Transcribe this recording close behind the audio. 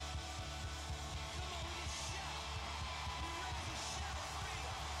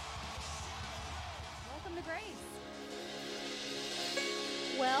to Grace.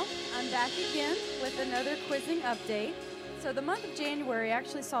 Well, I'm back again with another quizzing update. So the month of January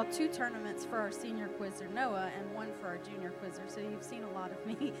actually saw 2 tournaments for our senior quizzer, Noah, and 1 for our junior quizzer. So you've seen a lot of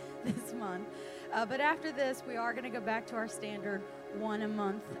me this month. But after this, we are going to go back to our standard 1 a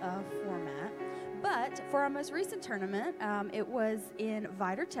month format. But for our most recent tournament, it was in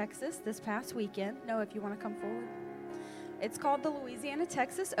Vidor, Texas this past weekend. Noah, if you want to come forward. It's called the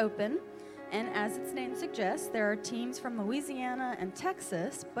Louisiana-Texas Open. And as its name suggests, there are teams from Louisiana and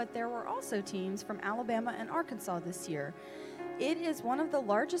Texas, but there were also teams from Alabama and Arkansas this year. It is one of the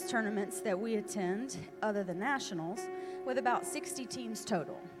largest tournaments that we attend, other than nationals, with about 60 teams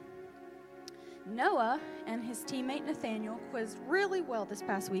total. Noah and his teammate Nathaniel quizzed really well this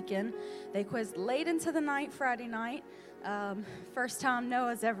past weekend. They quizzed late into the night, Friday night. First time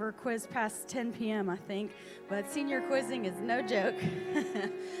Noah's ever quizzed past 10 p.m., I think, but senior quizzing is no joke.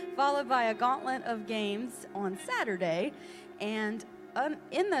 Followed by a gauntlet of games on Saturday, and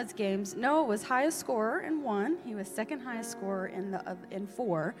in those games, Noah was highest scorer in 1. He was second highest scorer in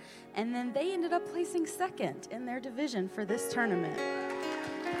 4, and then they ended up placing second in their division for this tournament.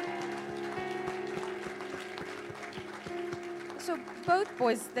 So both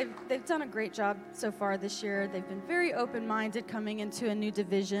boys, they've done a great job so far this year. They've been very open-minded coming into a new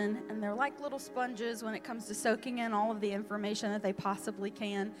division, and they're like little sponges when it comes to soaking in all of the information that they possibly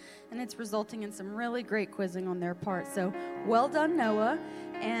can, and it's resulting in some really great quizzing on their part. So well done, Noah,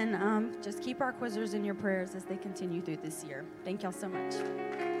 and just keep our quizzers in your prayers as they continue through this year. Thank y'all so much.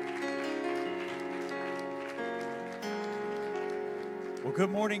 Well,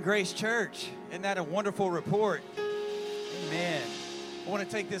 good morning, Grace Church. Isn't that a wonderful report? Amen. I want to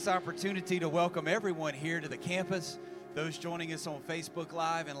take this opportunity to welcome everyone here to the campus. Those joining us on Facebook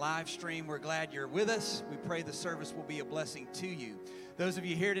Live and live stream, we're glad you're with us. We pray the service will be a blessing to you. Those of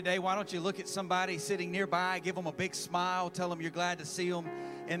you here today, why don't you look at somebody sitting nearby, give them a big smile, tell them you're glad to see them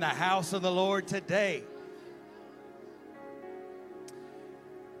in the house of the Lord today.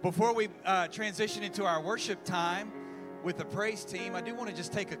 Before we transition into our worship time with the praise team, I do want to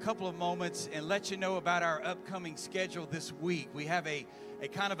just take a couple of moments and let you know about our upcoming schedule this week. We have a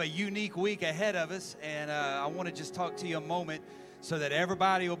kind of a unique week ahead of us, and I want to just talk to you a moment so that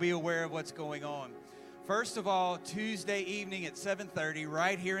everybody will be aware of what's going on. First of all, Tuesday evening at 7:30,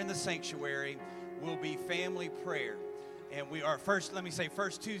 right here in the sanctuary, will be family prayer. And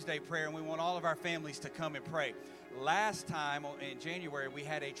first Tuesday prayer, and we want all of our families to come and pray. Last time in January, we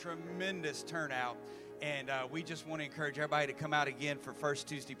had a tremendous turnout. And we just want to encourage everybody to come out again for First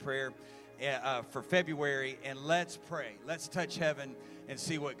Tuesday prayer for February. And let's pray. Let's touch heaven and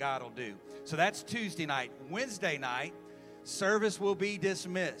see what God will do. So that's Tuesday night. Wednesday night, service will be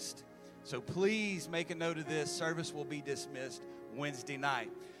dismissed. So please make a note of this. Service will be dismissed Wednesday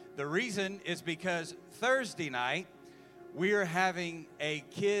night. The reason is because Thursday night, we are having a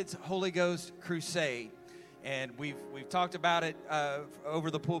Kids Holy Ghost Crusade. And we've talked about it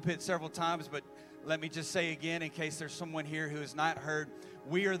over the pulpit several times, but let me just say again, in case there's someone here who has not heard,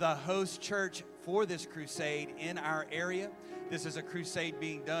 we are the host church for this crusade in our area. This is a crusade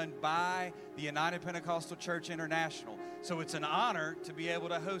being done by the United Pentecostal Church International. So it's an honor to be able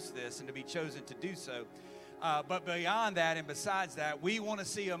to host this and to be chosen to do so. But beyond that and besides that, we want to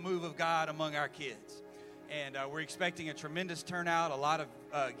see a move of God among our kids. And we're expecting a tremendous turnout, a lot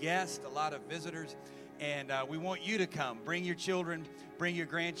of guests, a lot of visitors. And we want you to come. Bring your children, bring your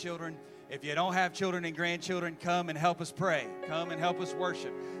grandchildren. If you don't have children and grandchildren, come and help us pray. Come and help us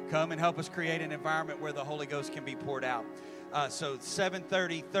worship. Come and help us create an environment where the Holy Ghost can be poured out. So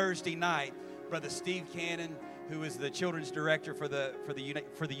 7:30 Thursday night, Brother Steve Cannon, who is the children's director for the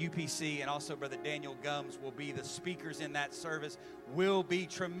UPC, and also Brother Daniel Gums will be the speakers in that service. Will be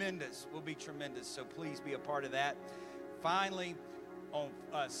tremendous. So please be a part of that. Finally, on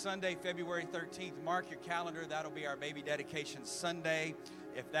Sunday, February 13th, mark your calendar. That'll be our baby dedication Sunday.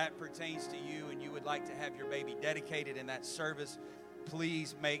 If that pertains to you and you would like to have your baby dedicated in that service,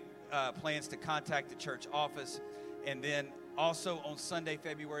 please make plans to contact the church office. And then also on Sunday,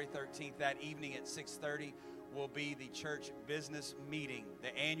 February 13th, that evening at 6:30, will be the church business meeting,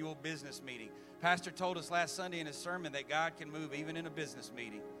 the annual business meeting. Pastor told us last Sunday in his sermon that God can move even in a business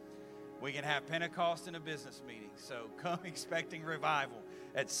meeting. We can have Pentecost in a business meeting. So come expecting revival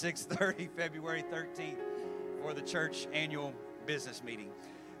at 6:30, February 13th, for the church annual business meeting.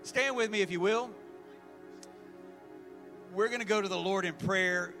 Stand with me if you will. We're going to go to the Lord in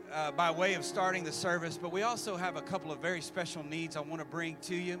prayer by way of starting the service, but we also have a couple of very special needs I want to bring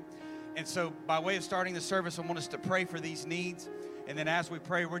to you. And so by way of starting the service, I want us to pray for these needs. And then as we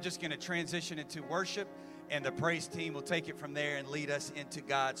pray, we're just going to transition into worship, and the praise team will take it from there and lead us into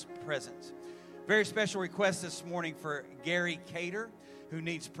God's presence. Very special request this morning for Gary Cater, who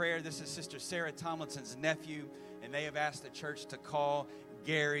needs prayer. This is Sister Sarah Tomlinson's nephew, and they have asked the church to call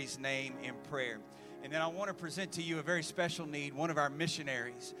Gary's name in prayer. And then I want to present to you a very special need, one of our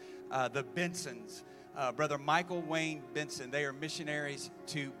missionaries, the Bensons. Brother Michael Wayne Benson. They are missionaries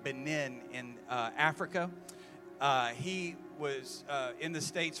to Benin in Africa. He was in the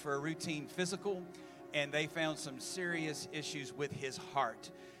States for a routine physical, and they found some serious issues with his heart.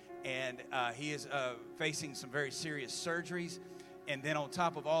 And he is facing some very serious surgeries. And then on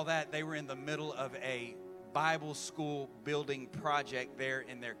top of all that, they were in the middle of a Bible school building project there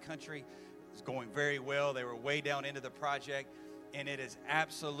in their country. It was going very well. They were way down into the project, and it is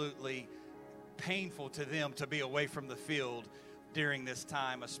absolutely painful to them to be away from the field during this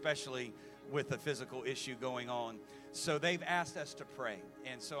time, especially with the physical issue going on. So they've asked us to pray.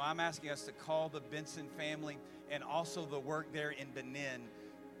 And so I'm asking us to call the Benson family and also the work there in Benin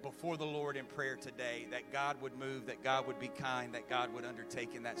before the Lord in prayer today, that God would move, that God would be kind, that God would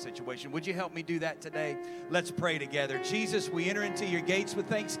undertake in that situation. Would you help me do that today? Let's pray together. Jesus, we enter into your gates with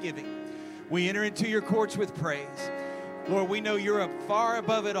thanksgiving. We enter into your courts with praise. Lord, we know you're up far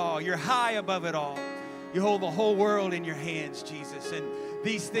above it all. You're high above it all. You hold the whole world in your hands, Jesus. And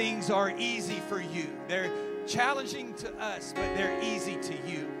these things are easy for you. They're challenging to us, but they're easy to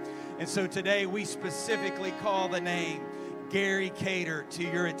you. And so today we specifically call the name Gary Cater to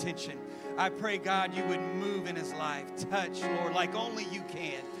your attention. I pray, God, you would move in his life. Touch, Lord, like only you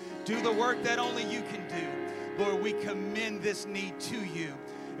can. Do the work that only you can do. Lord, we commend this need to you,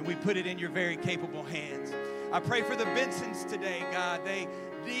 and we put it in your very capable hands. I pray for the Bensons today, God. They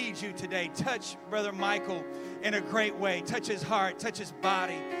need you today. Touch Brother Michael in a great way. Touch his heart, touch his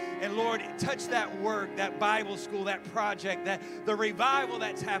body. And Lord, touch that work, that Bible school, that project, that the revival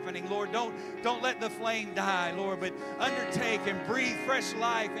that's happening. Lord, don't let the flame die, Lord, but undertake and breathe fresh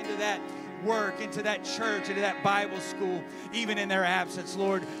life into that work, into that church, into that Bible school, even in their absence.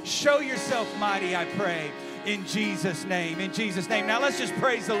 Lord, show yourself mighty, I pray, in Jesus' name. In Jesus' name. Now let's just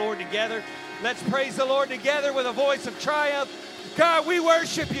praise the Lord together. Let's praise the Lord together with a voice of triumph. God, we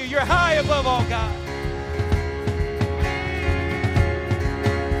worship you. You're high above all, God.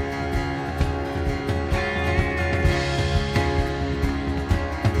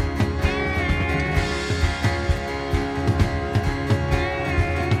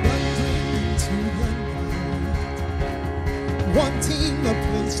 Wanting a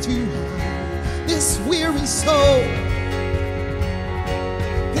place to hide this weary soul,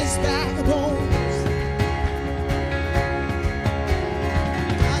 this bag bones.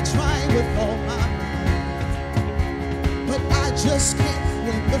 I try with all my might, but I just can't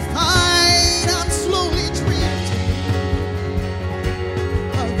win the fight. I'm slowly drifting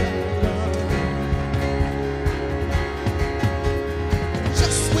of that love.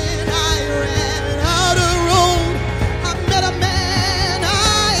 Just when I ran out of road, I met a man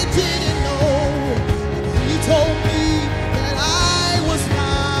I didn't know, and he told me that I was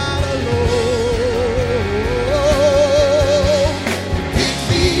not alone. Pick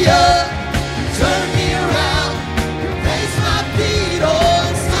me up, turn me around, place my feet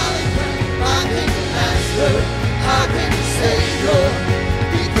on solid ground.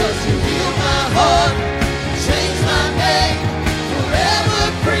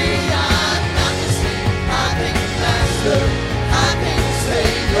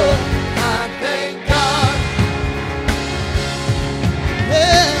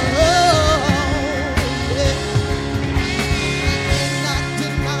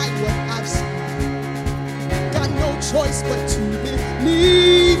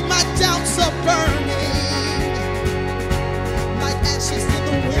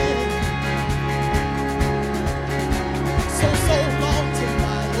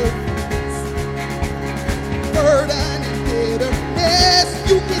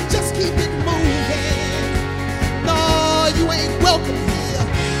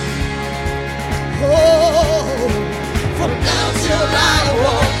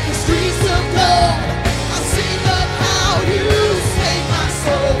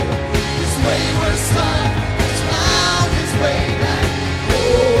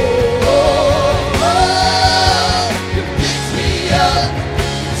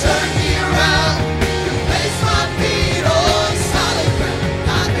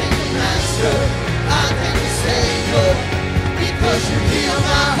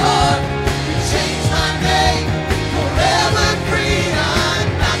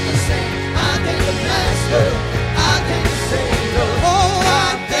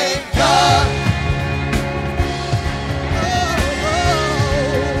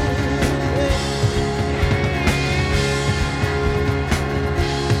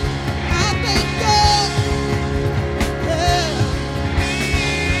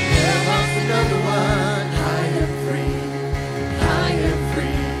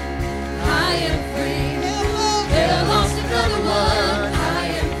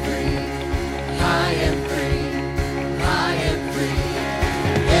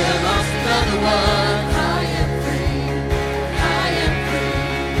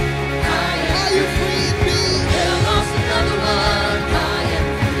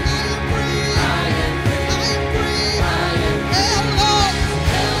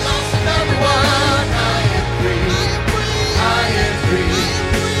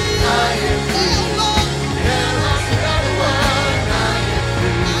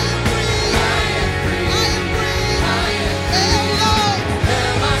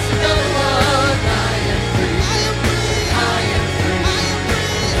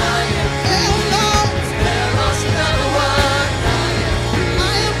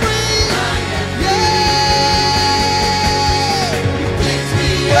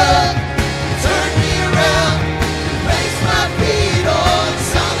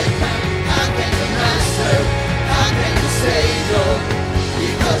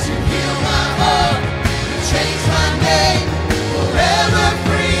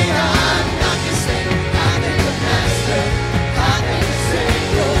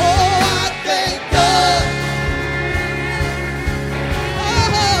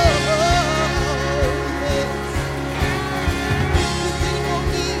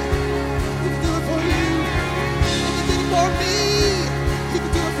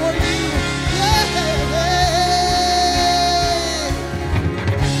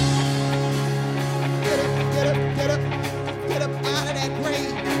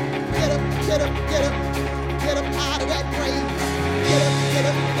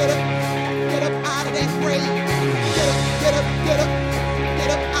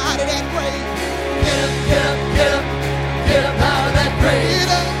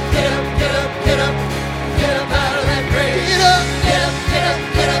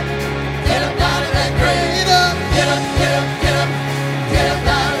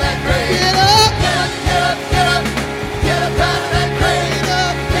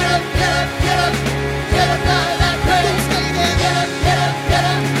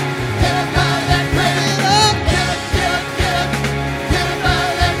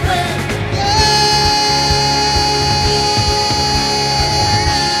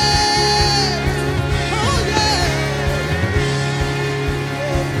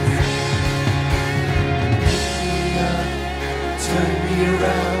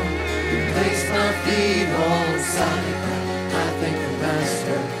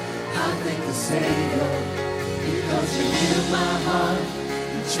 my heart.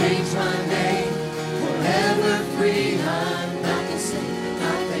 You changed my name, forever free. I'm not the same.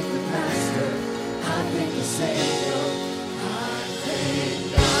 I thank the Master, I thank the Savior, I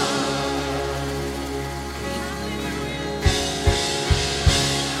thank God.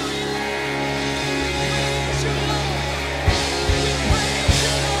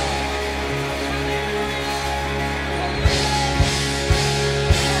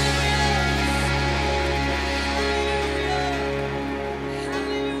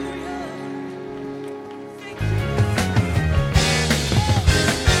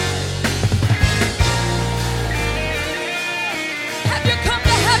 Have you come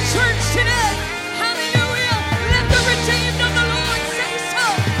to have church today? Hallelujah. Let the redeemed of the Lord say so.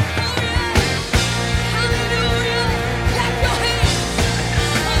 Oh, yeah. Hallelujah. Clap your hands.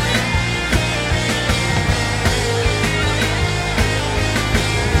 Oh, yeah.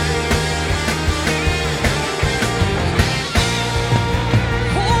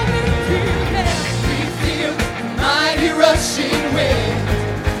 Oh, we feel that. We feel the mighty rushing wind.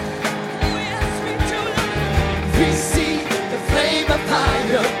 Oh, yes, we do. We see the flame of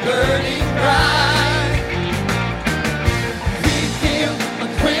fire burning bright. We feel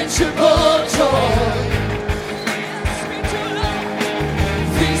unquenchable joy. Yes, we do, Lord.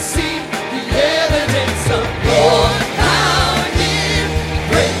 We see the evidence of your power here.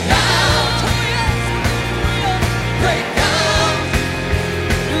 Break down, Oh, yes. Hallelujah. break down,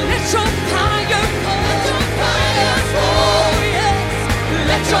 Let your fire fall. let your fire fall. Oh, yes.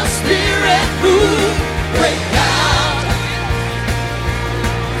 Let your spirit move. Break down,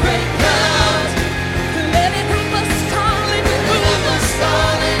 break down. Let it apostolic Let move.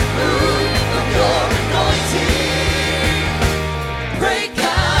 apostolic move of your anointing. Break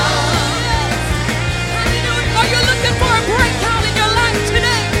out. Hallelujah. Are you looking for a breakout in your life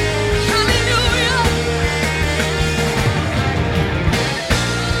today? Hallelujah.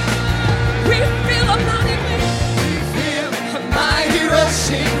 We feel a mighty wind. Feel a mighty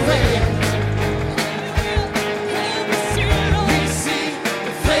rushing wind. We see it all. We see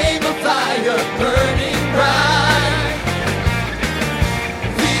the flame of fire burning bright.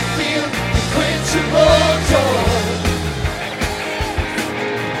 We feel unquenchable joy.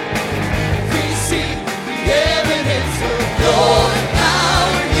 We see the evidence of your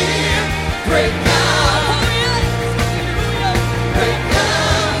power here. Break down, Oh, yes. Hallelujah. break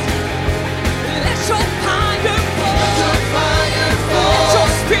down. Let your fire fall. Let your fire Let fall. your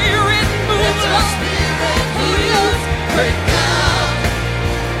spirit move. Let your spirit Oh, move. yes. Break down,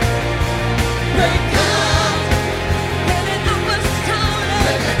 break down. Let it apostolic.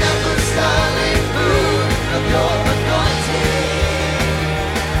 Let an apostolic move of your anointing.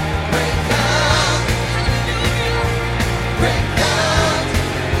 Break down, Hallelujah. break down.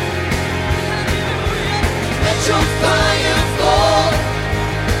 Hallelujah. Let your fire fall.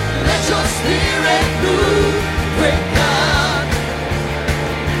 Let your spirit move. Break down,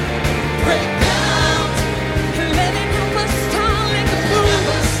 break down. Let it apostolic An move.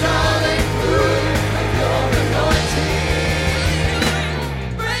 apostolic move of your anointing.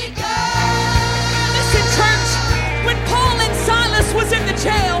 Break down. Listen, church, when Paul and Silas was in the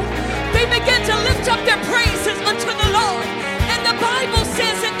jail, they began to lift up their praises unto the Lord. And the Bible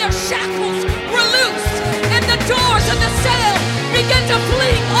says that their shackles were loosed and the doors of the cell began to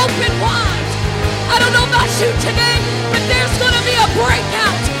fling open wide. I don't know about you today, but there's going to be a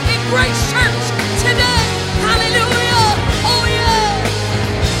breakout in Grace Church today. Hallelujah. Oh, yeah.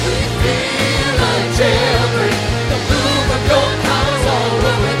 We feel a jailbreak. The move of your power's all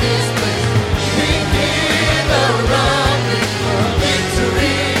over this place. We hear the rumbling of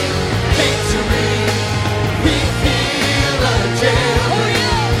victory, victory. We feel a Oh, jailbreak.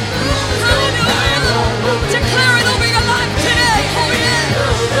 yeah. The move of your power's all Hallelujah. over this Declare it over your life today. Oh, yeah.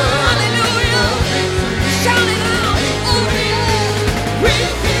 Hallelujah. Shout it out. Oh, yeah. We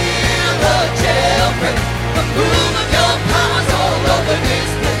feel a jailbreak.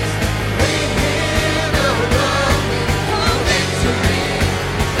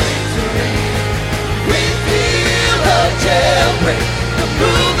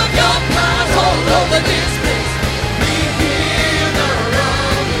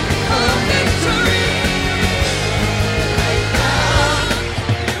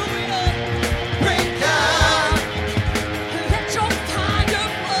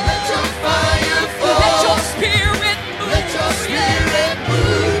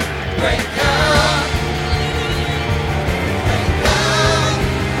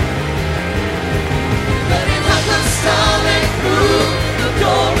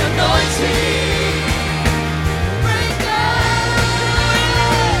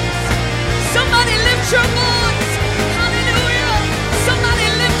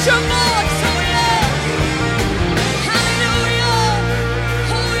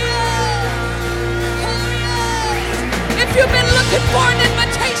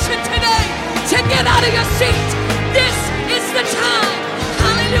 out of your seat. This is the time.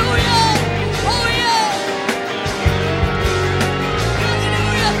 Hallelujah. Oh, yeah.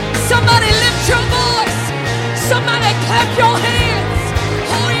 Hallelujah. Somebody lift your voice. Somebody clap your hands.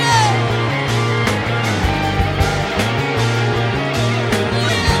 Oh, yeah. Oh,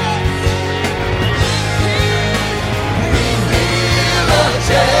 yeah. Feel a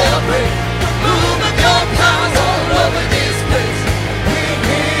jailbreak. The move of your powers all over this place. We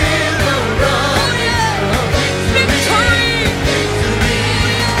hear the run. Oh, yeah. Victory.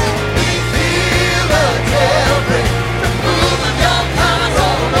 We feel a jailbreak. The move of your powers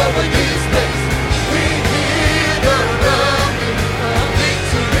all over this place. We hear the rumbling of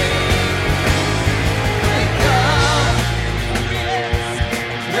victory. Break out.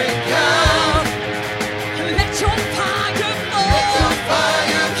 Break out. Let your fire fall. Let your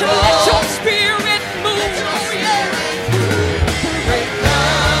fire fall. Let your spirit move. Oh, yeah. Break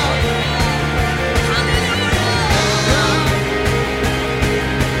out.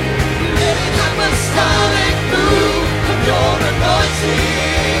 Let it have a apostolic move of your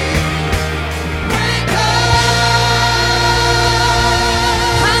anointing. Break out.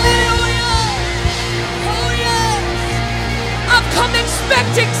 Hallelujah. Oh, yes. I've come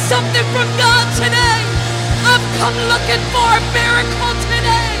expecting something from God today. I've come looking for a miracle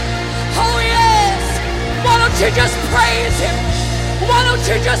today. Oh, yes. Why don't you just praise Him? Why don't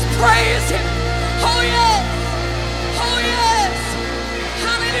you just praise Him? Oh, yes. Oh, yes.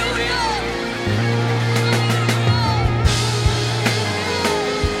 Hallelujah.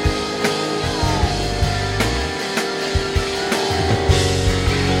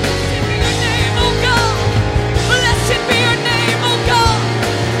 Blessed be your name, oh God. Blessed be your name, oh God.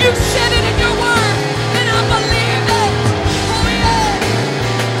 You said it in your word, and I believe it. Oh,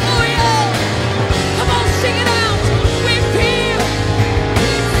 yeah. Oh, yeah. Come on, sing it out. We feel.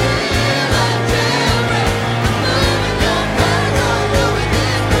 Feel a jailbreak. Move in your power all over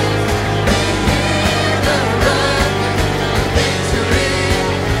this place. We hear the rumbling of victory.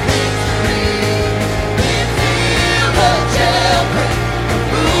 We feel the jailbreak.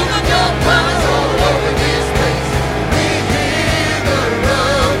 Move of your powers all over this place. We hear the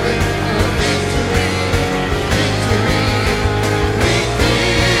rumbling of victory. We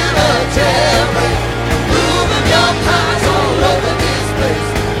feel a jailbreak. Move of your powers all over this place.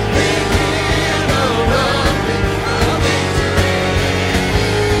 We hear the rumbling of victory.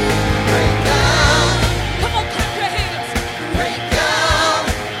 Break out, Come on, clap your hands. break out.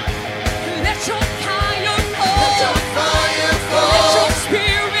 Let your fire fall. Let your fire fall. Let your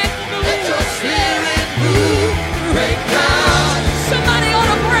spirit move. Let your spirit move. Break out, Somebody ought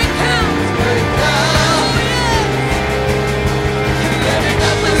to break out. break out. Oh, yeah. Let it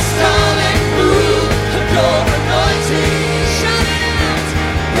apostolic move of your anointing. Shout it out.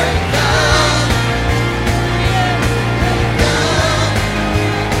 Break out, break out.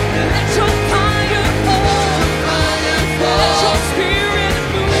 Let your fire fall. Fire Let fall. your spirit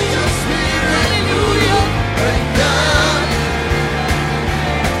move. Let your spirit Hallelujah. break out,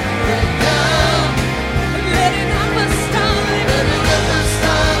 break out. Let it apostolic. Let it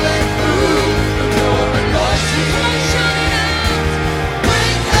apostolic move of your anointing. Come on, shout it out.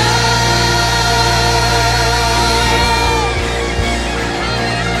 Break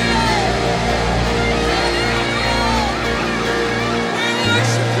We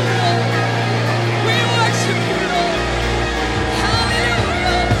worship you, Lord. We worship you, Lord.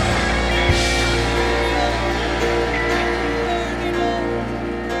 Hallelujah. Worthy, Lord.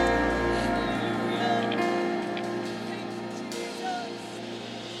 Hallelujah. Thank you, Jesus.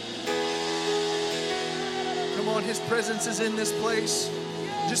 Come on, His presence is in this place.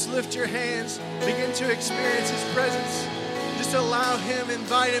 Just lift your hands, begin to experience His presence. Just allow Him,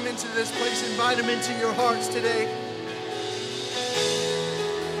 invite Him into this place, invite Him into your hearts today.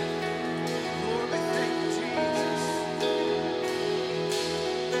 Lord, we thank you, Jesus.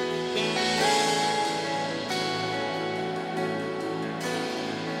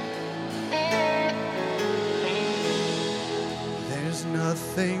 There's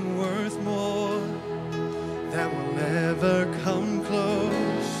nothing worth more that will ever come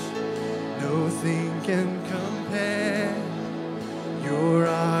close. Nothing can compare. You're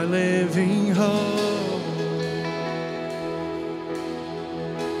our living hope.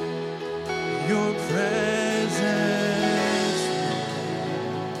 Your presence,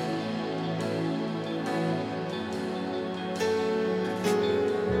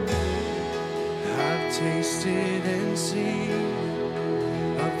 I've tasted and seen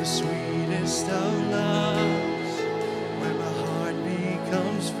of the sweetest of loves, when my heart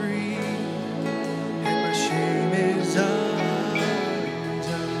becomes free and my shame is undone.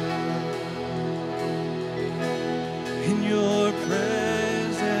 in your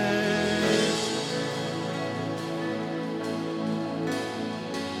presence.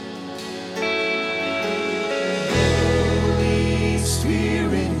 Holy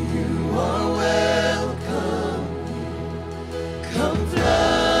Spirit, you are welcome. Come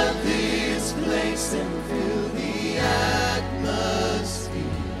flood this place and fill the atmosphere.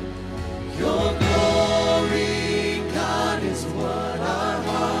 Your glory, God, is what our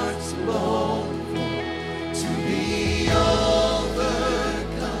hearts long for. To be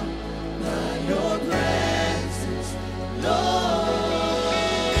overcome by your presence,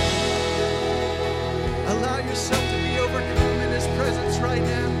 Lord. Allow yourself to be overcome in His presence right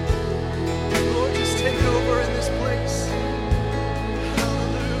now. Lord, just take over in this place.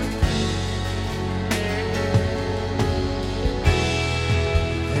 Hallelujah.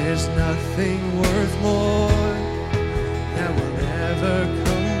 There's nothing worth more that will ever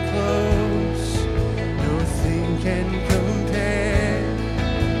come close. No thing can compare.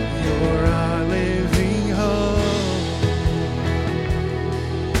 You're our living hope.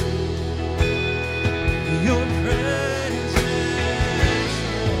 Your presence,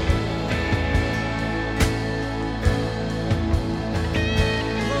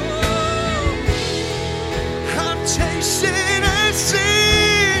 oh, I've tasted and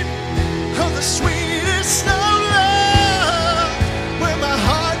seen of the sweetest of love, where my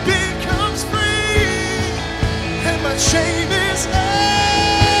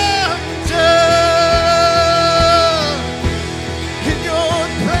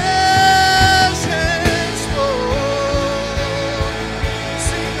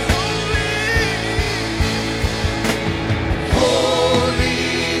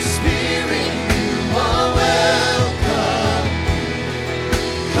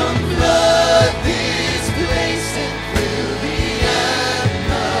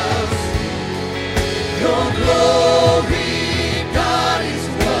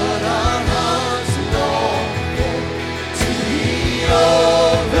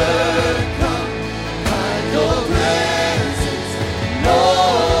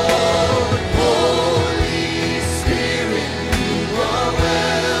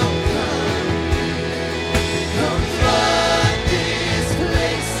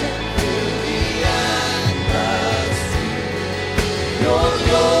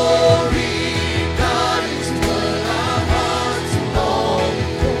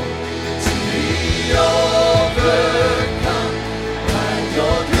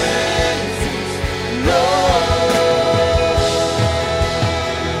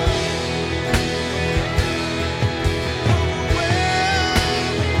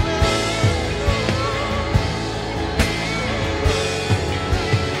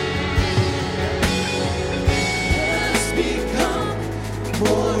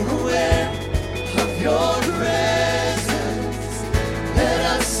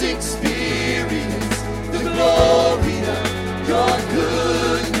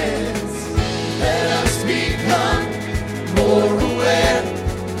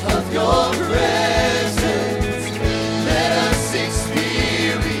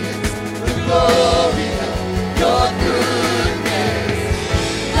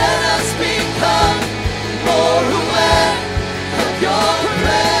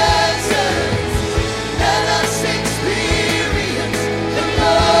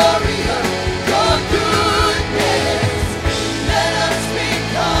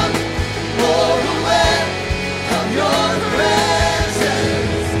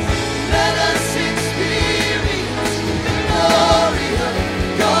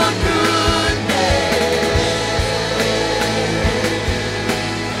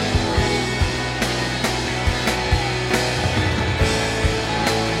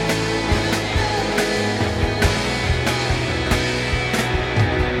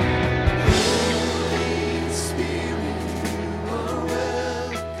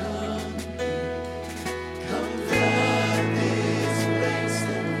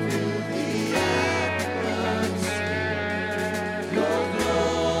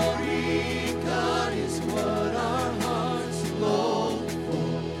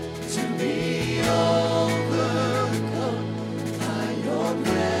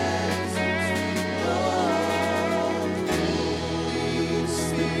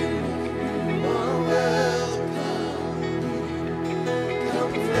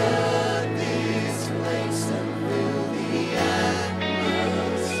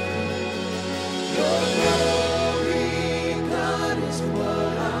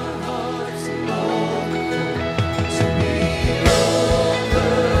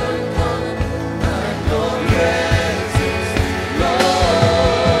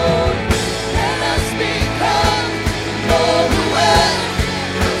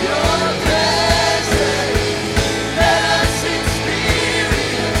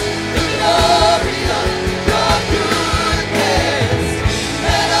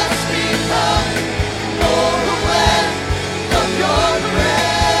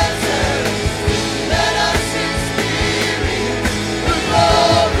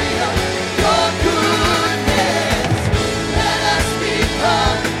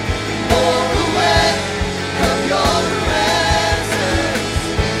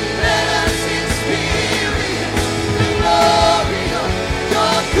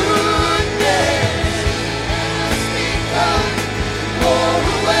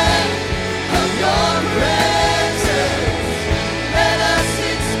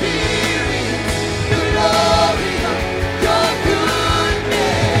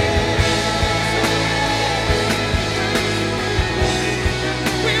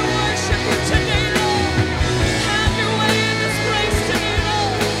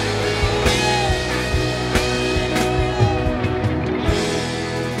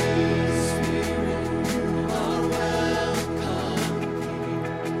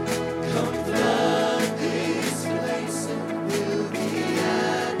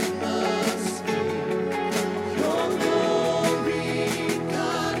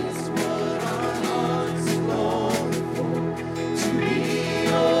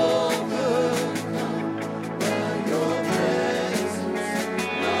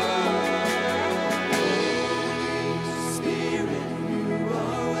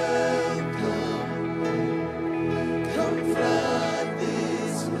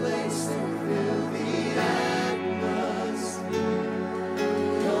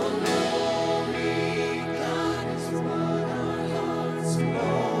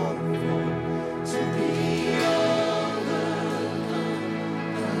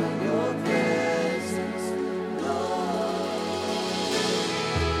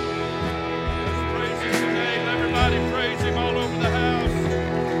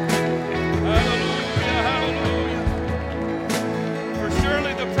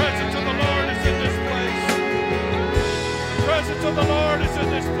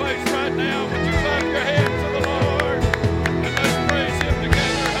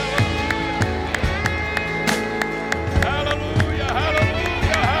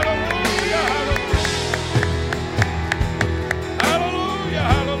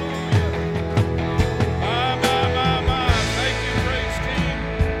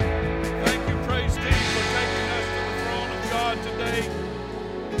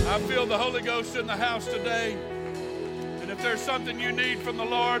Ghost in the house today. And if there's something you need from the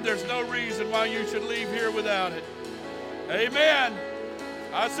Lord, there's no reason why you should leave here without it. Amen.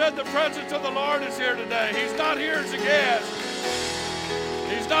 I said the presence of the Lord is here today. He's not here as a guest.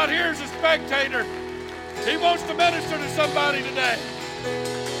 He's not here as a spectator. He wants to minister to somebody today.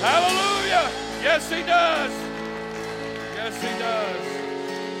 Hallelujah. Yes, he does. Yes, he does.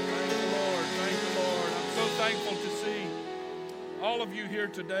 Thank the Lord. Thank the Lord. I'm so thankful to see all of you here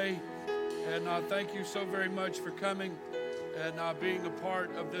today. And thank you so very much for coming and being a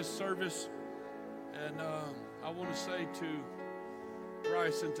part of this service. And I want to say to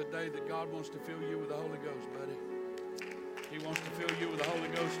Bryson today that God wants to fill you with the Holy Ghost, buddy. He wants to fill you with the Holy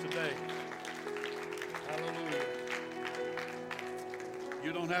Ghost today. Hallelujah.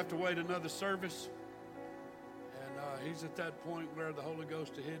 You don't have to wait another service. And he's at that point where the Holy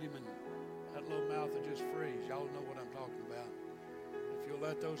Ghost will hit him and that little mouth will just freeze. Y'all know what I'm talking about. If you'll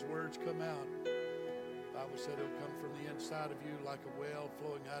let those words come out, the Bible said it'll come from the inside of you like a well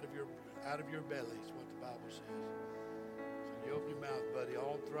flowing out of your belly is what the Bible says. So you open your mouth, buddy,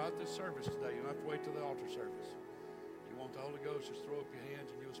 all throughout this service today. You don't have to wait till the altar service. If you want the Holy Ghost, just throw up your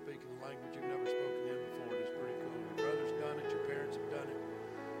hands and you'll speak in the language you've never spoken in before. It's pretty cool. Your brother's done it. Your parents have done it.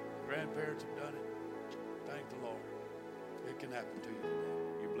 Your grandparents have done it. Thank the Lord. It can happen to you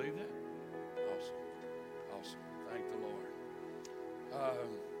today. You believe that? Awesome. Awesome. Thank the Lord.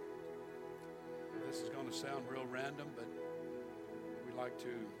 This is going to sound real random, but we like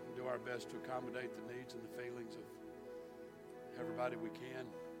to do our best to accommodate the needs and the feelings of everybody we can.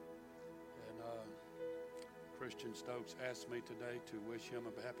 And Christian Stokes asked me today to wish him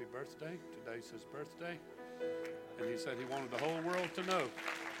a happy birthday. Today's his birthday. And he said he wanted the whole world to know.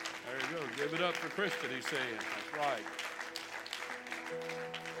 There you go. Give it up for Christian, he's saying. That's right.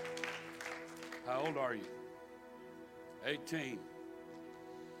 How old are you? 18.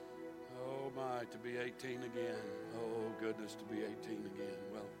 Oh my, to be 18 again. Oh goodness, to be 18 again.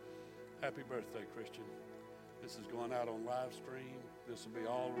 Well, happy birthday, Christian. This is going out on live stream. This will be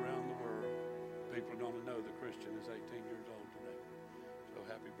all around the world. People are going to know that Christian is 18 years old today. So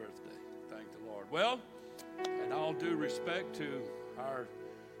happy birthday. Thank the Lord. Well, and all due respect to our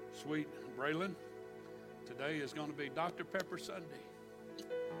sweet Braylon, today is going to be Dr. Pepper Sunday.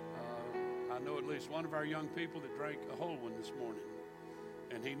 I know at least one of our young people that drank a whole one this morning.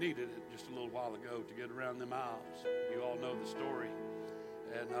 And he needed it just a little while ago to get around them aisles. You all know the story.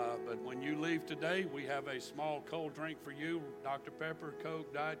 And but when you leave today, we have a small cold drink for you, Dr. Pepper,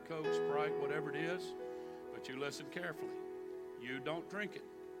 Coke, Diet Coke, Sprite, whatever it is. But you listen carefully. You don't drink it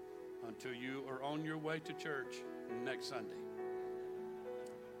until you are on your way to church next Sunday.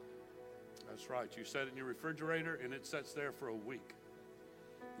 That's right. You set it in your refrigerator, and it sits there for a week.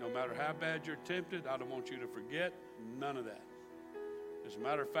 No matter how bad you're tempted, I don't want you to forget none of that. As a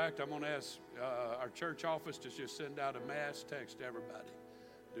matter of fact, I'm going to ask our church office to just send out a mass text to everybody.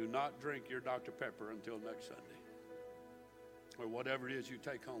 Do not drink your Dr. Pepper until next Sunday. Or whatever it is you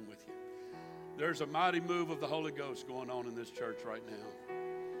take home with you. There's a mighty move of the Holy Ghost going on in this church right now.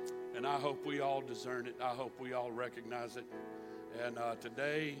 And I hope we all discern it. I hope we all recognize it. And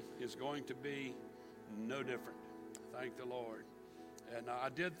today is going to be no different. Thank the Lord. And I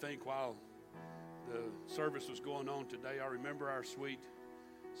did think while the service was going on today, I remember our sweet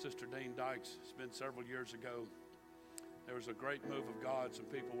Sister Dean Dykes. It's been several years ago. There was a great move of God. Some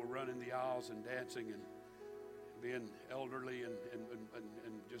people were running the aisles and dancing and being elderly and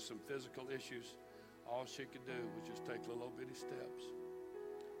just some physical issues. All she could do was just take little bitty steps.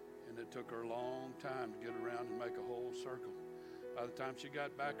 And it took her a long time to get around and make a whole circle. By the time she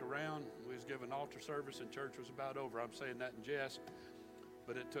got back around, we was giving altar service and church was about over. I'm saying that in jest.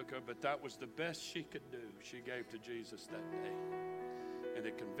 But it took her, but that was the best she could do. She gave to Jesus that day. And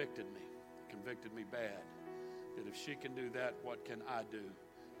it convicted me bad. That if she can do that, what can I do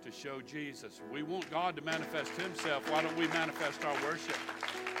to show Jesus? We want God to manifest himself. Why don't we manifest our worship?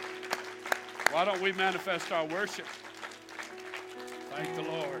 Why don't we manifest our worship? Thank the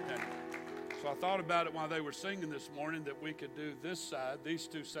Lord. And so I thought about it while they were singing this morning that we could do this side, these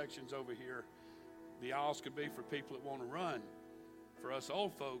two sections over here. The aisles could be for people that want to run. For us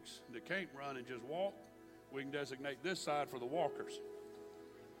old folks that can't run and just walk, we can designate this side for the walkers.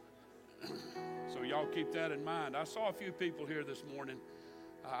 So y'all keep that in mind. I saw a few people here this morning.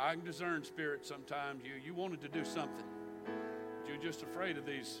 I can discern spirits sometimes. You wanted to do something. You're just afraid of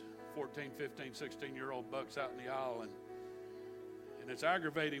these 14, 15, 16-year-old bucks out in the aisle. And it's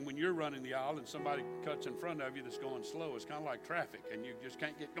aggravating when you're running the aisle and somebody cuts in front of you that's going slow. It's kind of like traffic, and you just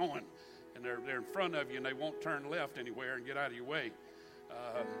can't get going. And they're in front of you, and they won't turn left anywhere and get out of your way.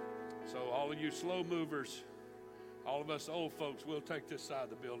 So all of you slow movers, all of us old folks, we'll take this side of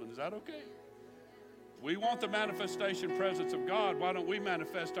the building. Is that okay? We want the manifestation presence of God. Why don't we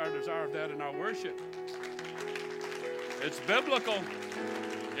manifest our desire of that in our worship? It's biblical.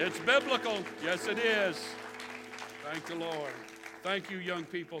 It's biblical. Yes, it is. Thank the Lord. Thank you, young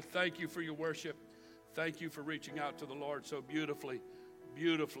people. Thank you for your worship. Thank you for reaching out to the Lord so beautifully,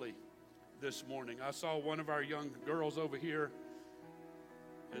 beautifully this morning. I saw one of our young girls over here.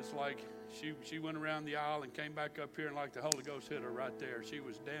 It's like she went around the aisle and came back up here, and like the Holy Ghost hit her right there. She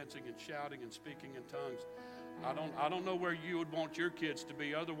was dancing and shouting and speaking in tongues. I don't know where you would want your kids to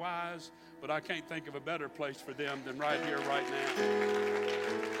be otherwise, but I can't think of a better place for them than right here, right now.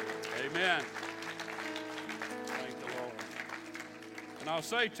 Amen. Thank the Lord. And I'll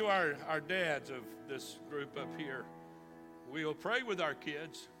say to our dads of this group up here, we'll pray with our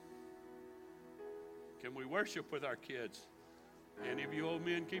kids. Can we worship with our kids? Any of you old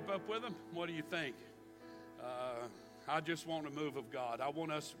men keep up with them? What do you think? I just want a move of God. I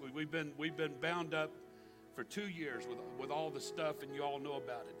want us. We've been bound up for 2 years with all the stuff, and you all know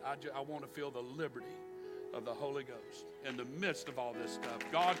about it. I want to feel the liberty of the Holy Ghost in the midst of all this stuff.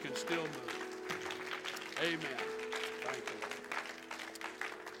 God can still move. Amen. Thank you,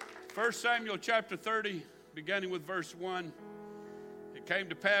 Lord. 1 Samuel chapter 30, beginning with verse 1. It came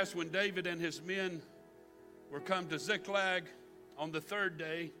to pass when David and his men were come to Ziklag on the third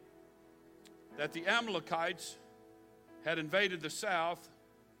day, that the Amalekites had invaded the south,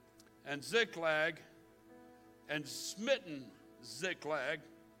 and Ziklag, and smitten Ziklag,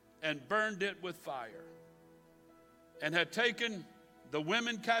 and burned it with fire, and had taken the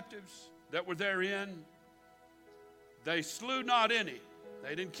women captives that were therein. They slew not any.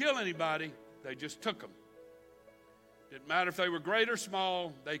 They didn't kill anybody. They just took them. Didn't matter if they were great or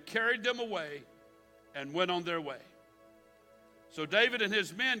small. They carried them away and went on their way. So David and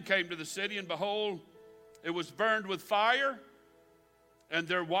his men came to the city, and behold, it was burned with fire, and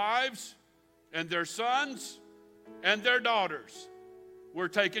their wives and their sons and their daughters were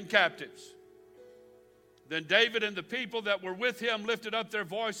taken captives. Then David and the people that were with him lifted up their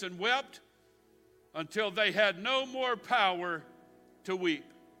voice and wept until they had no more power to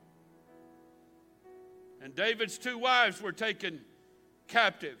weep. And David's 2 wives were taken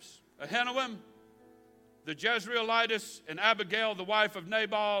captives, Ahinoam the Jezreelitess, and Abigail, the wife of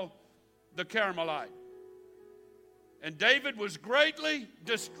Nabal the Carmelite. And David was greatly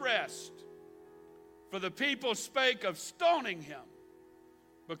distressed, for the people spake of stoning him,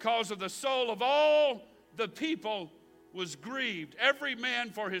 because of the soul of all the people was grieved, every man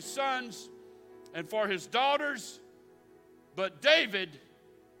for his sons and for his daughters. But David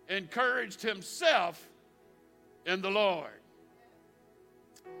encouraged himself in the Lord.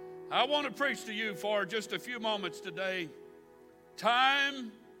 I want to preach to you for just a few moments today.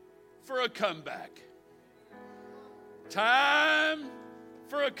 Time for a comeback. Time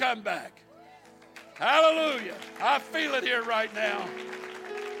for a comeback. Hallelujah. I feel it here right now.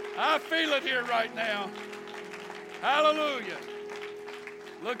 I feel it here right now. Hallelujah.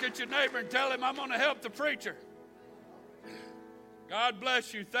 Look at your neighbor and tell him, I'm going to help the preacher. God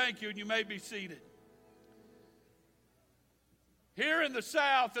bless you. Thank you. And you may be seated. Here in the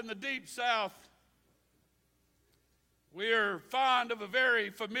South, in the deep South, we're fond of a very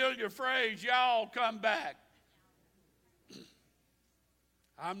familiar phrase, y'all come back.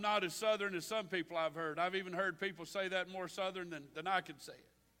 I'm not as Southern as some people I've heard. I've even heard people say that more Southern than I can say it.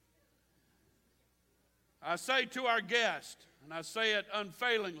 I say to our guest, and I say it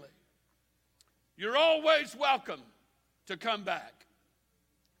unfailingly, you're always welcome to come back.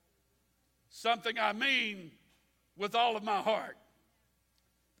 Something I mean with all of my heart.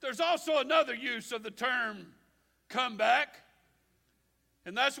 There's also another use of the term comeback,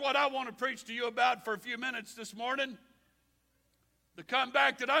 and that's what I want to preach to you about for a few minutes this morning. The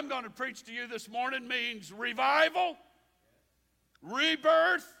comeback that I'm going to preach to you this morning means revival,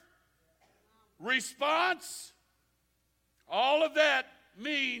 rebirth, response. All of that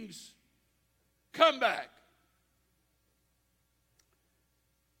means comeback.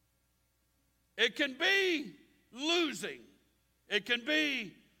 It can be losing. It can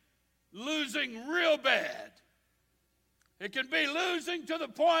be losing real bad. It can be losing to the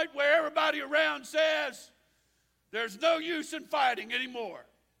point where everybody around says, there's no use in fighting anymore.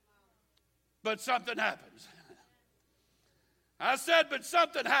 But something happens. I said, but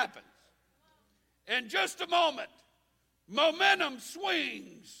something happens. In just a moment, momentum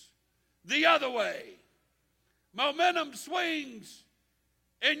swings the other way. Momentum swings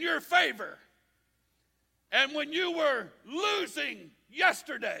in your favor. And when you were losing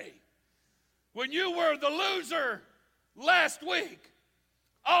yesterday, when you were the loser last week,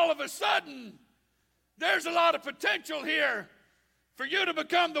 all of a sudden, there's a lot of potential here for you to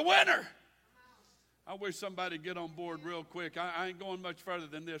become the winner. I wish somebody would get on board real quick. I ain't going much further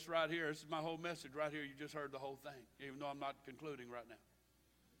than this right here. This is my whole message right here. You just heard the whole thing, even though I'm not concluding right now.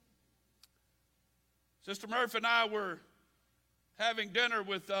 Sister Murphy and I were having dinner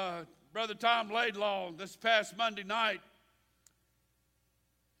with Brother Tom Laidlaw this past Monday night.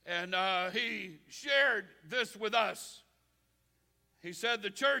 And he shared this with us. He said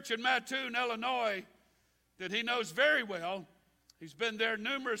the church in Mattoon, Illinois, that he knows very well, he's been there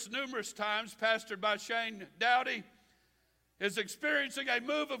numerous times, pastored by Shane Dowdy, is experiencing a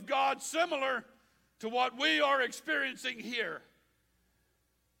move of God similar to what we are experiencing here.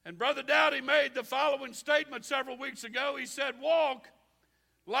 And Brother Dowdy made the following statement several weeks ago. He said, walk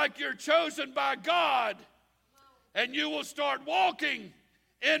like you're chosen by God, and you will start walking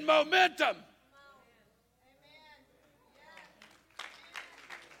in momentum.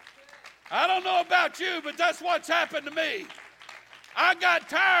 I don't know about you, but that's what's happened to me. I got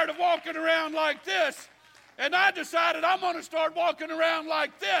tired of walking around like this, and I decided I'm going to start walking around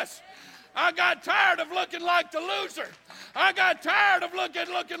like this. I got tired of looking like the loser. I got tired of looking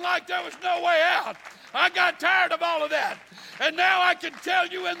like there was no way out. I got tired of all of that. And now I can tell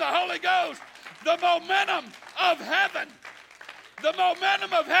you in the Holy Ghost, the momentum of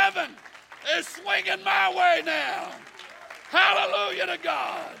heaven, is swinging my way now. Hallelujah to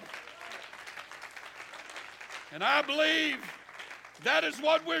God. And I believe that is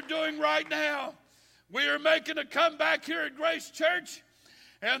what we're doing right now. We are making a comeback here at Grace Church,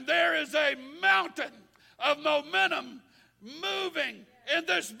 and there is a mountain of momentum moving in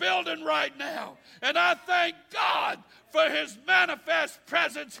this building right now. And I thank God for his manifest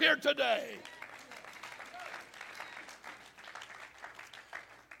presence here today.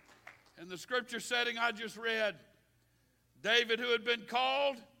 In the scripture setting I just read, David, who had been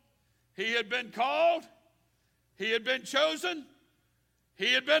called, he had been chosen,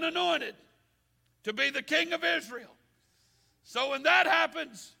 he had been anointed to be the king of Israel. So when that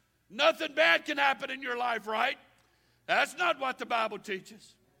happens, nothing bad can happen in your life, right? That's not what the Bible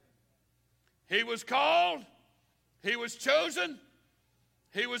teaches. He was called, he was chosen,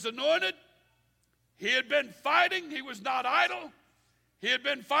 he was anointed, he had been fighting, he was not idle, he had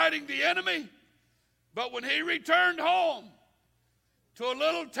been fighting the enemy, but when he returned home to a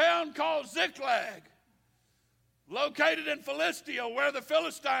little town called Ziklag, located in Philistia where the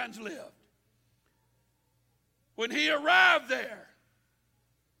Philistines lived, when he arrived there,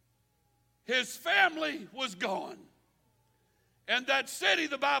 his family was gone. And that city,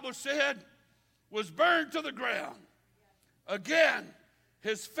 the Bible said, was burned to the ground. Again,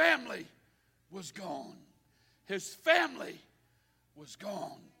 his family was gone. His family was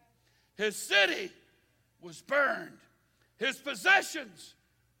gone. His city was burned. His possessions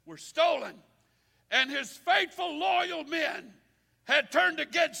were stolen. And his faithful, loyal men had turned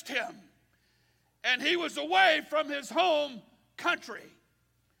against him. And he was away from his home country.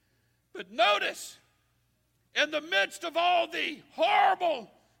 But notice, in the midst of all the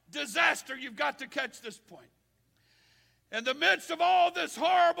horrible disaster, you've got to catch this point. In the midst of all this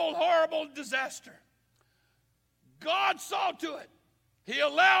horrible disaster, God saw to it. He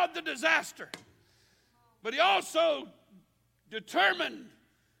allowed the disaster. But he also determined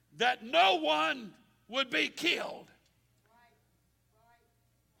that no one would be killed.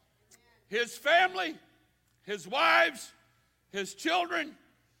 His family, his wives, his children,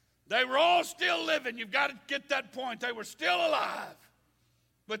 they were all still living. You've got to get that point. They were still alive,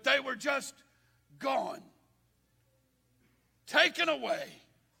 but they were just gone, taken away.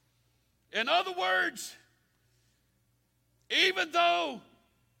 In other words, even though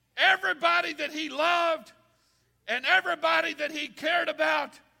everybody that he loved and everybody that he cared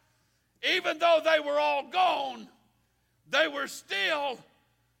about, even though they were all gone, they were still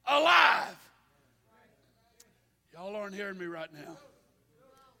alive. Y'all aren't hearing me right now.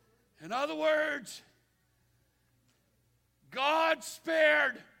 In other words, God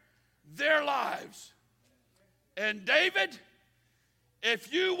spared their lives. And David,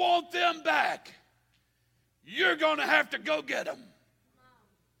 if you want them back, you're going to have to go get them.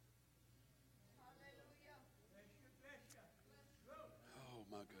 Oh,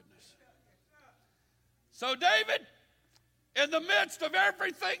 my goodness. So David, in the midst of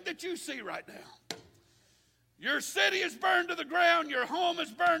everything that you see right now, your city is burned to the ground, your home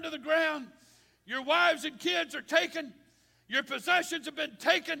is burned to the ground, your wives and kids are taken, your possessions have been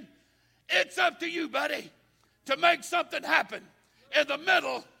taken. It's up to you, buddy, to make something happen in the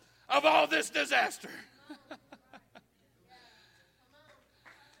middle of all this disaster.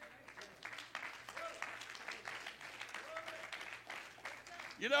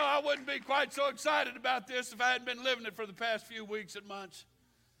 You know, I wouldn't be quite so excited about this if I hadn't been living it for the past few weeks and months.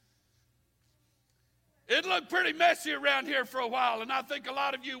 It looked pretty messy around here for a while, and I think a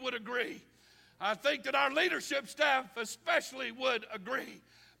lot of you would agree. I think that our leadership staff especially would agree.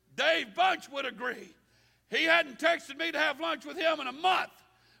 Dave Bunch would agree. He hadn't texted me to have lunch with him in a month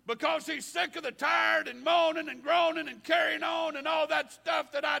because he's sick of the tired and moaning and groaning and carrying on and all that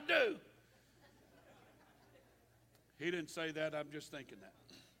stuff that I do. He didn't say that, I'm just thinking that.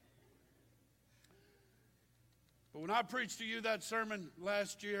 But when I preached to you that sermon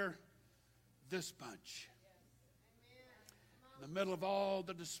last year, this bunch, in the middle of all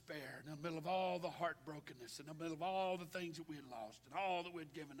the despair, in the middle of all the heartbrokenness, in the middle of all the things that we had lost and all that we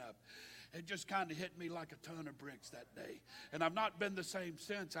had given up, it just kind of hit me like a ton of bricks that day. And I've not been the same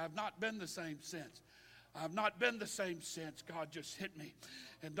since. I've not been the same since. I've not been the same since. God just hit me.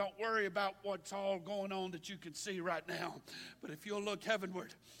 And don't worry about what's all going on that you can see right now. But if you'll look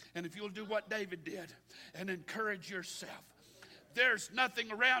heavenward, and if you'll do what David did and encourage yourself, there's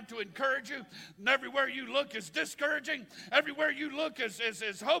nothing around to encourage you. And everywhere you look is discouraging. Everywhere you look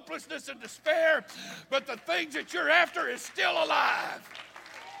is hopelessness and despair. But the things that you're after is still alive.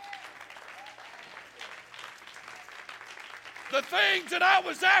 The things that I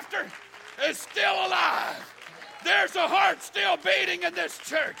was after is still alive. There's a heart still beating in this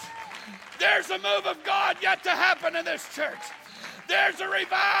church. There's a move of God yet to happen in this church. There's a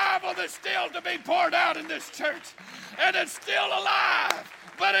revival that's still to be poured out in this church. And it's still alive.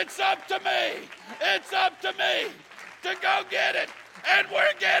 But it's up to me. It's up to me to go get it. And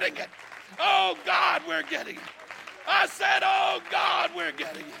we're getting it. Oh, God, we're getting it. I said, oh, God, we're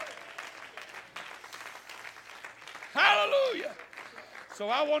getting it. Hallelujah. So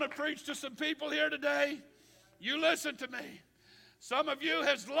I want to preach to some people here today. You listen to me. Some of you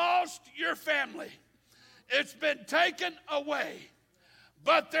has lost your family. It's been taken away.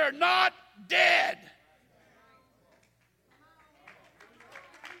 But they're not dead.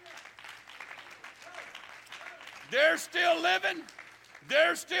 They're still living.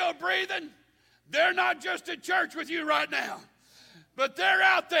 They're still breathing. They're not just in church with you right now. But they're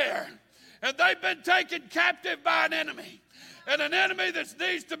out there. And they've been taken captive by an enemy. And an enemy that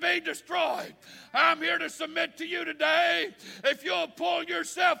needs to be destroyed. I'm here to submit to you today. If you'll pull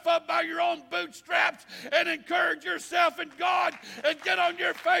yourself up by your own bootstraps and encourage yourself in God and get on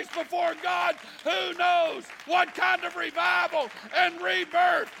your face before God, who knows what kind of revival and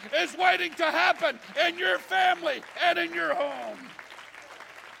rebirth is waiting to happen in your family and in your home.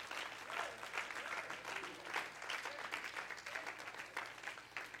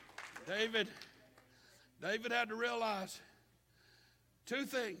 David had to realize two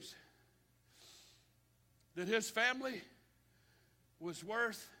things: that his family was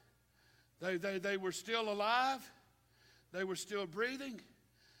worth, they were still alive, they were still breathing,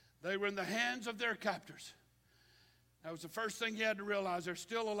 they were in the hands of their captors. That was the first thing he had to realize. They're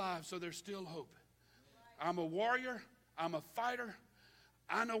still alive, so there's still hope. I'm a warrior, I'm a fighter,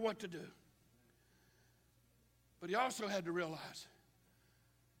 I know what to do. But he also had to realize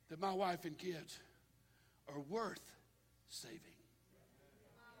that my wife and kids are worth saving.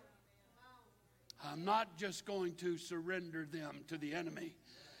 I'm not just going to surrender them to the enemy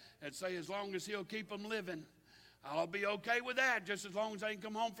and say, as long as he'll keep them living, I'll be okay with that, just as long as they can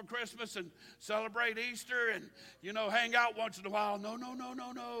come home for Christmas and celebrate Easter and, hang out once in a while. No.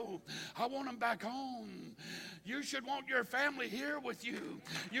 I want them back home. You should want your family here with you.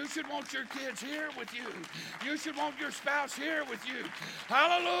 You should want your kids here with you. You should want your spouse here with you.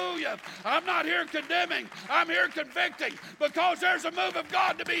 Hallelujah. I'm not here condemning. I'm here convicting, because there's a move of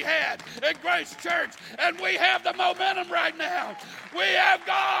God to be had at Grace Church, and we have the momentum right now. We have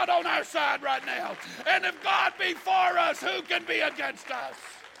God on our side right now. And if God be for us, who can be against us?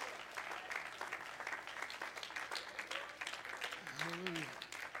 Hallelujah.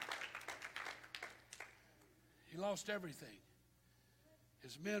 He lost everything.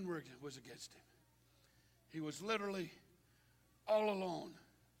 His men was against him. He was literally all alone.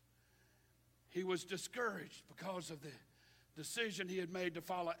 He was discouraged because of the decision he had made to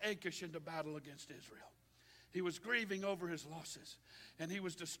follow Achish into battle against Israel. He was grieving over his losses, and he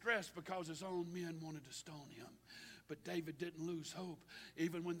was distressed because his own men wanted to stone him. But David didn't lose hope,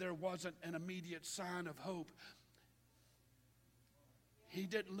 even when there wasn't an immediate sign of hope. He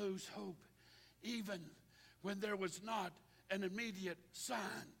didn't lose hope, even when there was not an immediate sign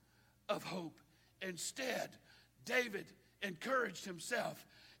of hope. Instead, David encouraged himself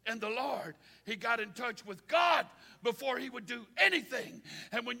in the Lord. He got in touch with God before he would do anything.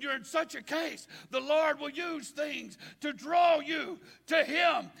 And when you're in such a case, the Lord will use things to draw you to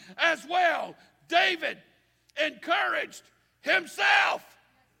him as well. David encouraged himself.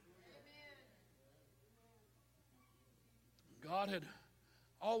 God had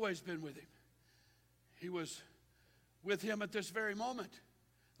always been with him. He was with him at this very moment.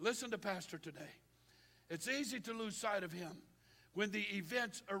 Listen to Pastor today. It's easy to lose sight of him when the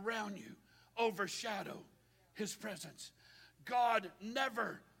events around you overshadow his presence. God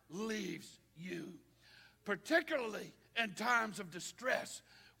never leaves you, particularly in times of distress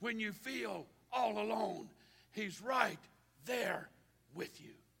when you feel all alone. He's right there with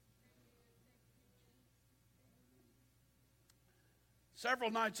you.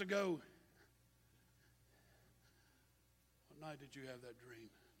 Several nights ago, what night did you have that dream?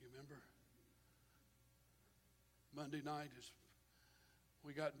 You remember? Monday night,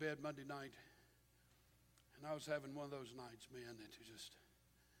 we got in bed Monday night, and I was having one of those nights, man, that I was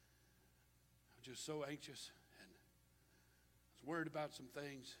just so anxious, and I was worried about some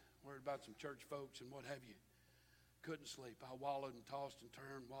things, worried about some church folks and what have you. Couldn't sleep. I wallowed and tossed and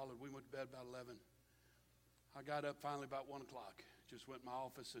turned, wallowed. We went to bed about 11. I got up finally about 1 o'clock. Just went in my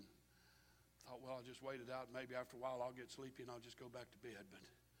office and thought, well, I'll just wait it out. Maybe after a while I'll get sleepy and I'll just go back to bed. But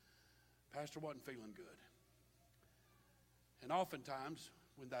Pastor wasn't feeling good. And oftentimes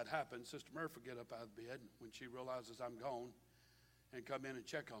when that happens, Sister Murphy will get up out of bed when she realizes I'm gone and come in and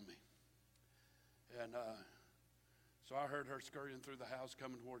check on me. And so I heard her scurrying through the house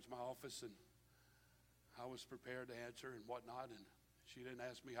coming towards my office, and I was prepared to answer and whatnot. And she didn't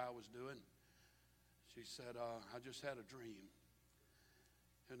ask me how I was doing. She said, I just had a dream.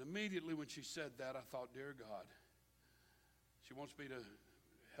 And immediately when she said that, I thought, dear God, she wants me to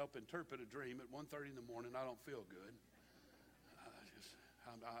help interpret a dream at 1:30 in the morning. I don't feel good.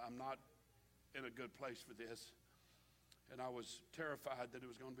 I'm not in a good place for this. And I was terrified that it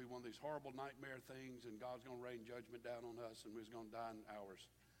was going to be one of these horrible nightmare things, and God's going to rain judgment down on us, and we was going to die in hours.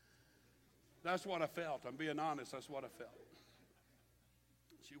 That's what I felt. I'm being honest. That's what I felt.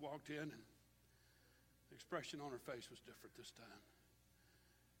 She walked in, and the expression on her face was different this time.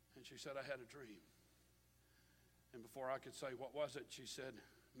 And she said, I had a dream. And before I could say, what was it? She said,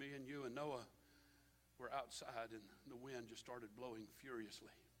 me and you and Noah were outside, and the wind just started blowing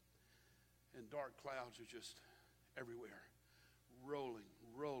furiously. And dark clouds are just everywhere. Rolling,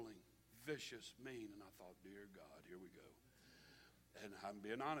 vicious, mean. And I thought, dear God, here we go. And I'm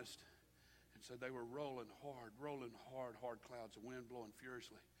being honest. And so they were rolling hard clouds, the wind blowing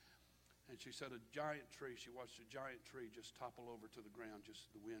furiously. And she said a giant tree, she watched a giant tree just topple over to the ground,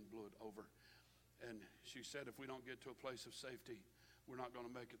 just the wind blew it over. And she said if we don't get to a place of safety, we're not going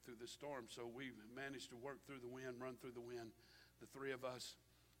to make it through this storm. So we managed to work through the wind, run through the wind, the three of us,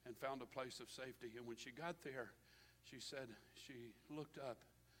 and found a place of safety. And when she got there, she said she looked up,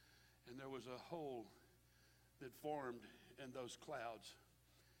 and there was a hole that formed in those clouds,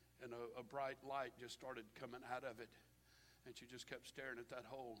 and a bright light just started coming out of it. And she just kept staring at that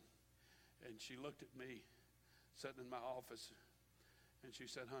hole. And she looked at me sitting in my office, and she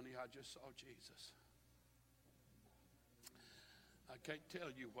said, honey, I just saw Jesus. I can't tell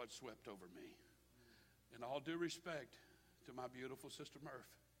you what swept over me. In all due respect to my beautiful Sister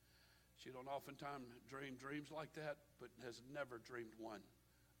Murph, she don't oftentimes dream dreams like that, but has never dreamed one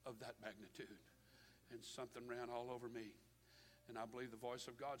of that magnitude. And something ran all over me. And I believe the voice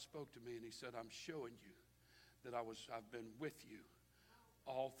of God spoke to me, and he said, I'm showing you that I've been with you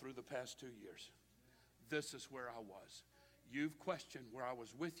all through the past 2 years. This is where I was. You've questioned where I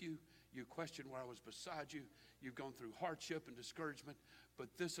was with you. You questioned where I was beside you. You've gone through hardship and discouragement.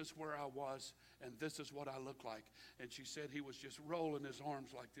 But this is where I was, and this is what I look like. And she said he was just rolling his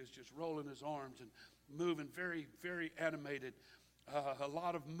arms like this, just rolling his arms and moving, very, very animated. A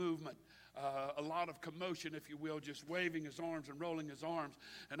lot of movement. A lot of commotion, if you will, just waving his arms and rolling his arms.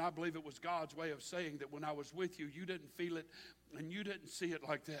 And I believe it was God's way of saying that when I was with you, you didn't feel it and you didn't see it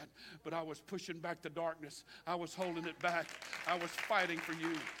like that. But I was pushing back the darkness. I was holding it back. I was fighting for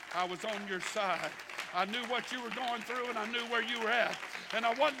you. I was on your side. I knew what you were going through, and I knew where you were at. And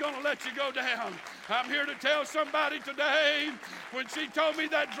I wasn't going to let you go down. I'm here to tell somebody today, when she told me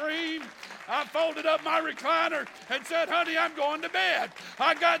that dream, I folded up my recliner and said, honey, I'm going to bed.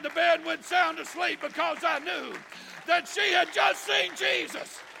 I got in the bed and went sound asleep because I knew that she had just seen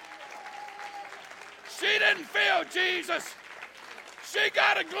Jesus. She didn't feel Jesus. She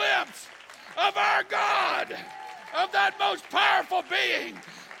got a glimpse of our God, of that most powerful being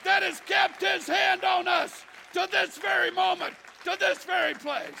that has kept his hand on us to this very moment, to this very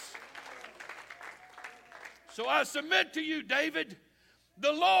place. So I submit to you, David,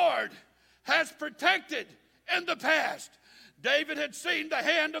 the Lord has protected in the past. David had seen the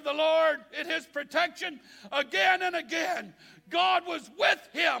hand of the Lord in his protection again and again. God was with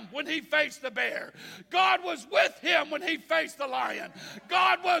him when he faced the bear. God was with him when he faced the lion.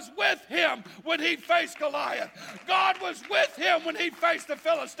 God was with him when he faced Goliath. God was with him when he faced the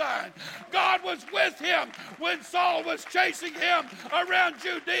Philistine. God was with him when Saul was chasing him around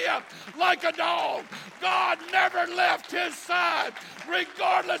Judea like a dog. God never left his side,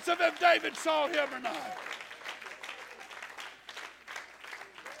 regardless of if David saw him or not.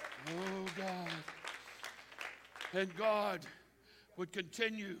 Oh, God. And God would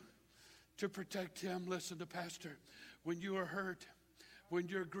continue to protect him. Listen to Pastor. When you are hurt, when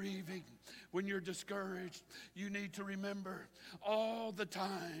you're grieving, when you're discouraged, you need to remember all the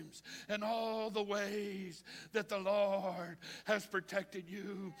times and all the ways that the Lord has protected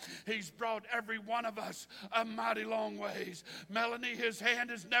you. He's brought every one of us a mighty long ways. Melanie, his hand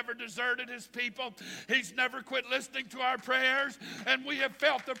has never deserted his people. He's never quit listening to our prayers, and we have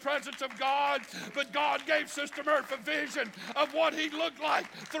felt the presence of God. But God gave Sister Murph a vision of what he looked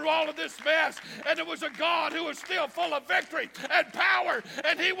like through all of this mess, and it was a God who was still full of victory and power,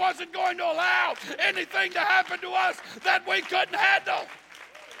 and he wasn't going to allow anything to happen to us that we couldn't handle.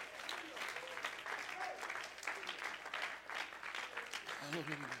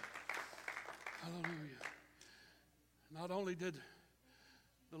 Hallelujah. Hallelujah. Not only did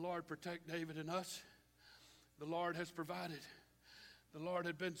the Lord protect David and us, the Lord has provided. The Lord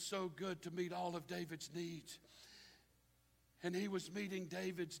had been so good to meet all of David's needs. And he was meeting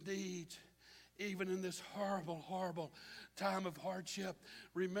David's needs even in this horrible, horrible time of hardship.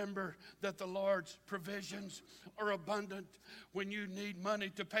 Remember that the Lord's provisions are abundant. When you need money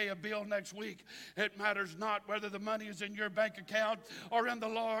to pay a bill next week, it matters not whether the money is in your bank account or in the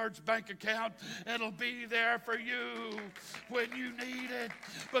Lord's bank account. It'll be there for you when you need it,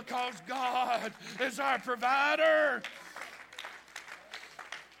 because God is our provider.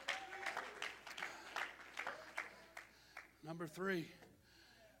 Number 3,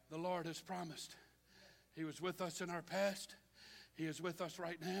 the Lord has promised. He was with us in our past. He is with us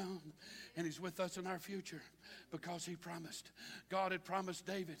right now, and he's with us in our future because he promised. God had promised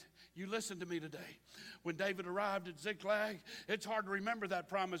David. You listen to me today. When David arrived at Ziklag, it's hard to remember that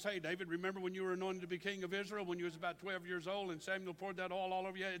promise. Hey, David, remember when you were anointed to be king of Israel when you was about 12 years old and Samuel poured that oil all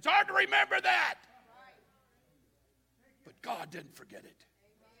over you? It's hard to remember that. But God didn't forget it.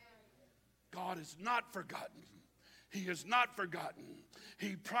 God has not forgotten. He has not forgotten.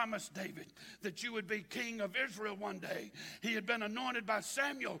 He promised David that you would be king of Israel one day. He had been anointed by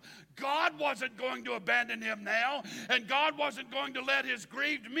Samuel. God wasn't going to abandon him now, and God wasn't going to let his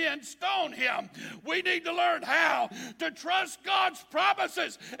grieved men stone him. We need to learn how to trust God's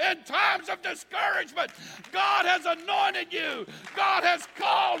promises in times of discouragement. God has anointed you. God has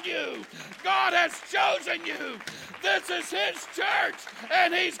called you. God has chosen you. This is his church,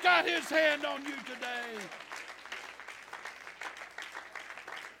 and he's got his hand on you today.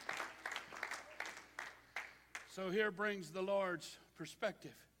 So here brings the Lord's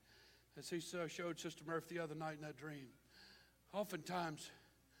perspective, as he showed Sister Murph the other night in that dream. Oftentimes,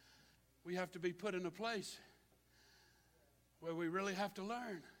 we have to be put in a place where we really have to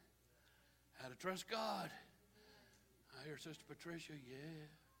learn how to trust God. I hear Sister Patricia,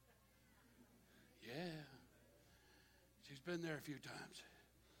 yeah. She's been there a few times.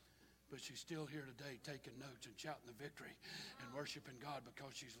 But she's still here today taking notes and shouting the victory and worshiping God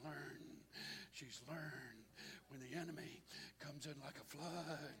because she's learned. She's learned when the enemy comes in like a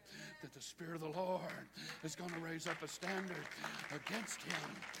flood that the Spirit of the Lord is going to raise up a standard against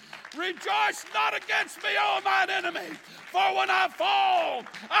him. Rejoice not against me, O mine enemy, for when I fall,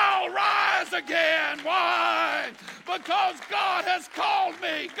 I'll rise again. Why? Because God has called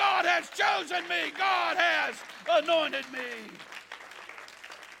me. God has chosen me. God has anointed me.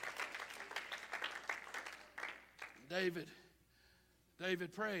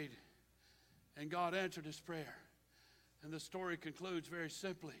 David prayed, and God answered his prayer. And the story concludes very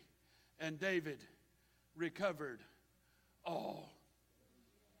simply. And David recovered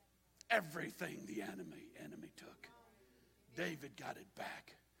everything the enemy took. David got it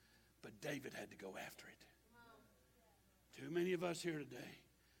back, but David had to go after it. Too many of us here today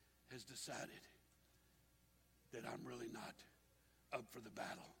has decided that I'm really not up for the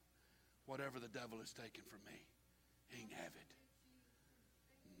battle. Whatever the devil has taken from me, he can have it.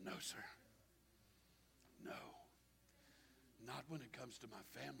 No, sir. No. Not when it comes to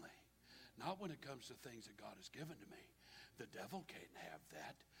my family. Not when it comes to things that God has given to me. The devil can't have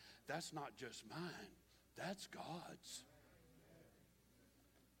that. That's not just mine. That's God's.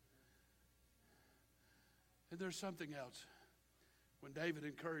 And there's something else. When David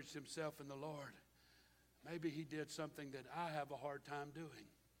encouraged himself in the Lord, maybe he did something that I have a hard time doing.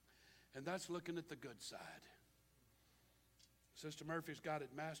 And that's looking at the good side. Sister Murphy's got it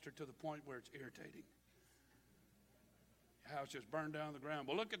mastered to the point where it's irritating. Your house just burned down to the ground.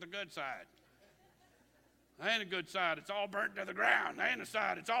 Well, look at the good side. There ain't a good side. It's all burnt to the ground. There ain't a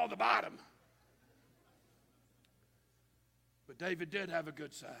side. It's all the bottom. But David did have a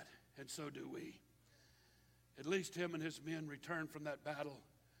good side, and so do we. At least him and his men returned from that battle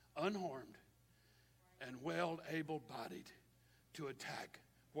unharmed and well able-bodied to attack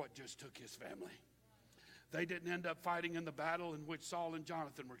what just took his family. They didn't end up fighting in the battle in which Saul and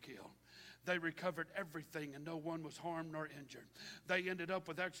Jonathan were killed. They recovered everything and no one was harmed nor injured. They ended up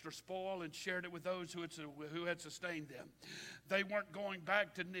with extra spoil and shared it with those who had sustained them. They weren't going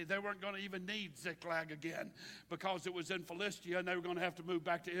to even need Ziklag again because it was in Philistia and they were going to have to move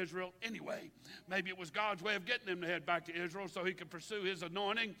back to Israel anyway. Maybe it was God's way of getting them to head back to Israel so he could pursue his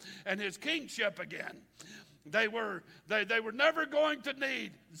anointing and his kingship again. They were never going to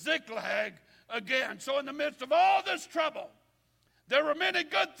need Ziklag again. So in the midst of all this trouble, there were many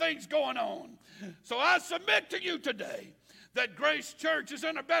good things going on. So I submit to you today that Grace Church is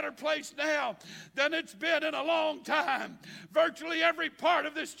in a better place now than it's been in a long time. Virtually every part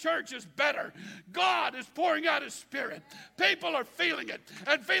of this church is better. God is pouring out his Spirit. People are feeling it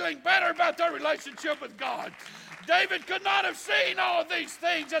and feeling better about their relationship with God. David could not have seen all of these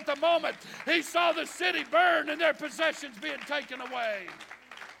things at the moment he saw the city burn and their possessions being taken away.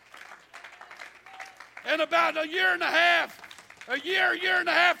 And about a year and a half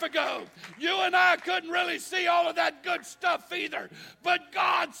ago, you and I couldn't really see all of that good stuff either. But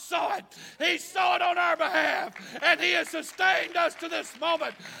God saw it. He saw it on our behalf. And he has sustained us to this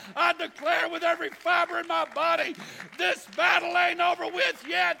moment. I declare with every fiber in my body, this battle ain't over with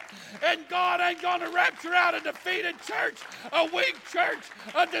yet. And God ain't going to rapture out a defeated church, a weak church,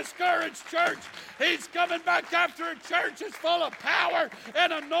 a discouraged church. He's coming back after a church that's full of power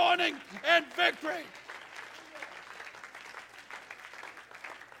and anointing and victory.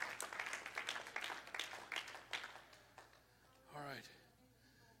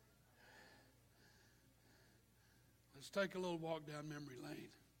 Take a little walk down memory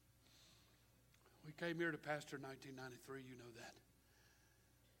lane. We came here to pastor in 1993, you know that.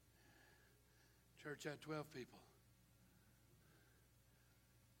 Church had 12 people.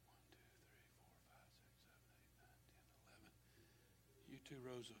 1, 2, 3, 4, 5, 6, 7, 8, 9, 10, 11. You two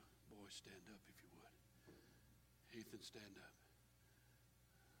rows of boys, stand up if you would. Ethan, stand up.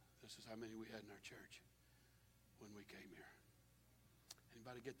 This is how many we had in our church when we came here.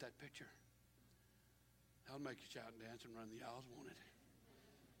 Anybody get that picture? That'll make you shout and dance and run the aisles, won't it?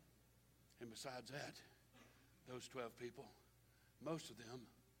 And besides that, those 12 people, most of them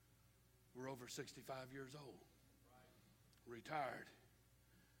were over 65 years old, retired,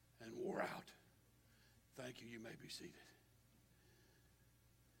 and wore out. Thank you. You may be seated.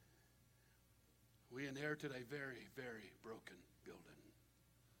 We inherited a very, very broken building.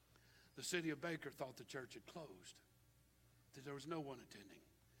 The city of Baker thought the church had closed, that there was no one attending.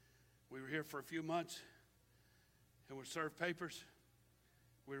 We were here for a few months. And were served papers.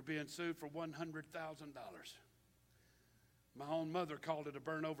 We were being sued for $100,000. My own mother called it a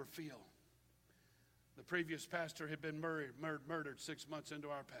burn-over field. The previous pastor had been murdered 6 months into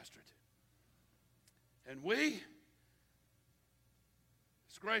our pastorate. And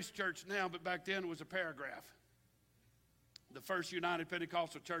it's Grace Church now, but back then it was a paragraph. The First United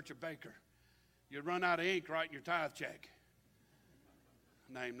Pentecostal Church of Baker. You'd run out of ink writing your tithe check.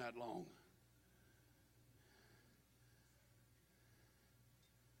 Name that long.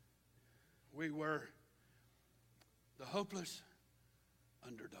 We were the hopeless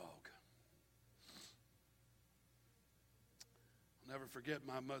underdog. I'll never forget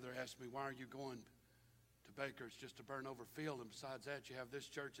my mother asked me, why are you going to Baker? It's just a burn-over field. And besides that, you have this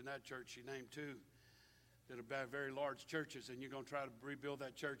church and that church. She named two that are very large churches, and you're going to try to rebuild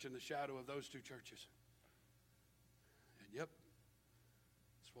that church in the shadow of those two churches. And yep,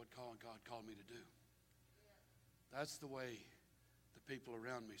 that's what God called me to do. That's the way the people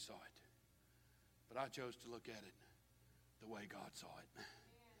around me saw it. But I chose to look at it the way God saw it.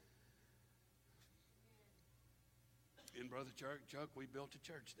 In Brother Chuck, we built a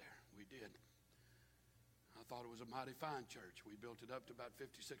church there. We did. I thought it was a mighty fine church. We built it up to about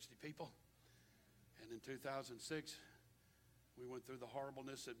 50, 60 people. And in 2006, we went through the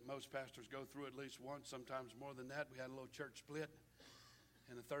horribleness that most pastors go through at least once, sometimes more than that. We had a little church split,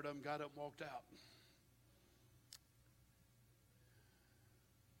 and a third of them got up and walked out.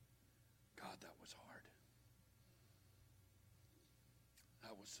 God, that was hard.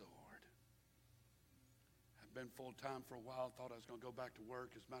 That was so hard. been full-time for a while, thought I was going to go back to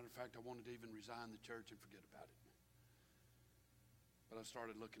work. As a matter of fact, I wanted to even resign the church and forget about it. But I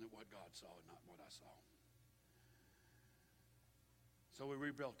started looking at what God saw and not what I saw. So we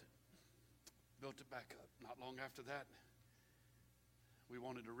rebuilt it. Built it back up. Not long after that, we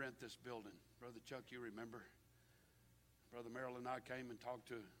wanted to rent this building. Brother Chuck, you remember? Brother Merrill and I came and talked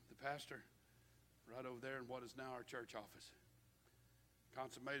to the pastor right over there in what is now our church office.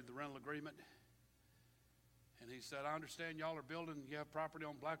 Consummated the rental agreement. And he said, I understand y'all are building, you have property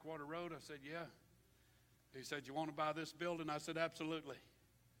on Blackwater Road. I said, yeah. He said, you want to buy this building? I said, absolutely.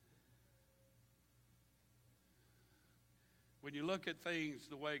 When you look at things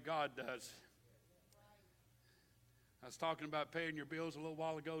the way God does, I was talking about paying your bills a little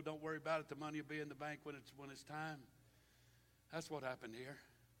while ago. Don't worry about it. The money will be in the bank when it's time. That's what happened here.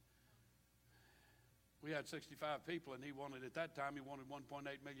 We had 65 people, and at that time, he wanted $1.8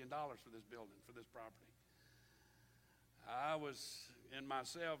 million for this building, for this property. I in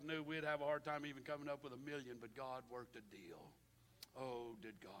myself knew we'd have a hard time even coming up with $1 million, but God worked a deal. Oh,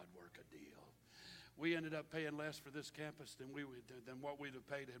 did God work a deal. We ended up paying less for this campus than what we'd have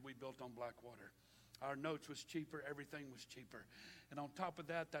paid had we built on Blackwater. Our notes was cheaper. Everything was cheaper. And on top of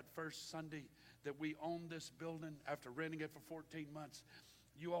that first Sunday that we owned this building after renting it for 14 months,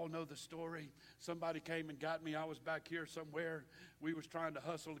 you all know the story. Somebody came and got me. I was back here somewhere. We was trying to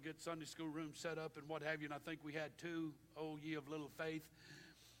hustle to get Sunday school rooms set up and what have you. And I think we had 2, oh ye of little faith.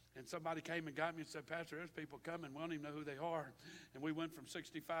 And somebody came and got me and said, Pastor, there's people coming. We don't even know who they are. And we went from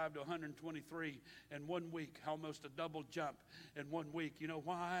 65 to 123 in 1 week, almost a double jump in 1 week. You know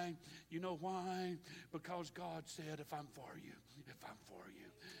why? You know why? Because God said, if I'm for you, if I'm for you,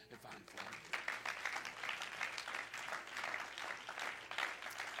 if I'm for you.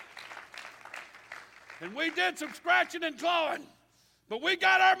 And we did some scratching and clawing, but we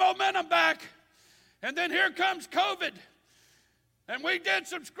got our momentum back. And then here comes COVID. And we did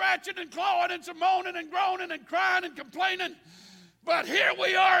some scratching and clawing and some moaning and groaning and crying and complaining. But here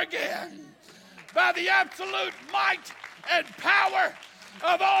we are again by the absolute might and power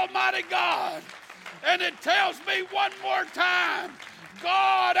of Almighty God. And it tells me one more time,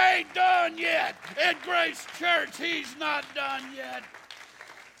 God ain't done yet. At Grace Church, He's not done yet.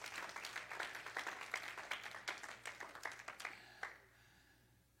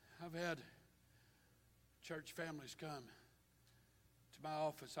 I've had church families come to my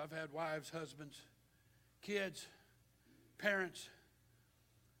office. I've had wives, husbands, kids, parents.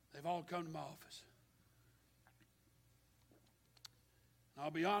 They've all come to my office. And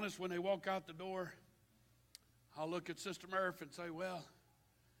I'll be honest, when they walk out the door, I'll look at Sister Murph and say, well,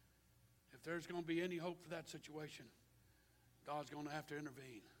 if there's going to be any hope for that situation, God's going to have to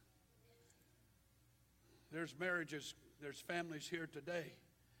intervene. There's marriages, there's families here today.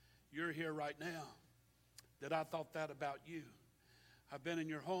 You're here right now that I thought that about you. I've been in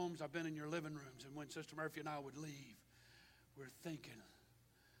your homes, I've been in your living rooms, and when Sister Murphy and I would leave, we're thinking,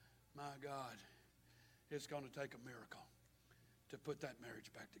 my God, it's going to take a miracle to put that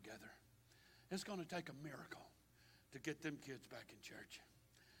marriage back together. It's going to take a miracle to get them kids back in church.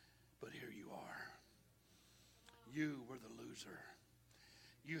 But here you are. You were the loser.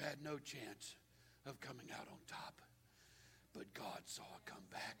 You had no chance of coming out on top. But God saw a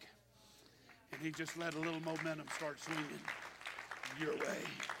comeback. And He just let a little momentum start swinging your way.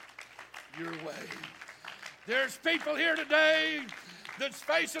 Your way. There's people here today that's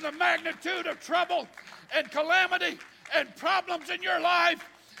facing a magnitude of trouble and calamity and problems in your life.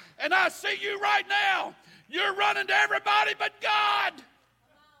 And I see you right now. You're running to everybody but God.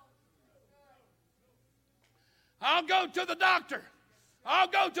 I'll go to the doctor. I'll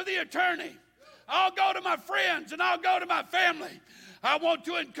go to the attorney. I'll go to my friends and I'll go to my family. I want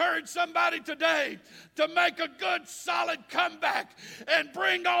to encourage somebody today to make a good, solid comeback and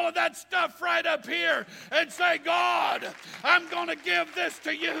bring all of that stuff right up here and say, God, I'm going to give this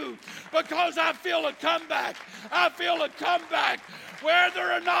to you because I feel a comeback. I feel a comeback.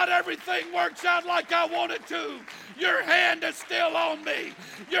 Whether or not everything works out like I want it to, your hand is still on me.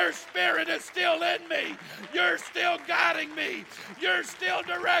 Your spirit is still in me. You're still guiding me. You're still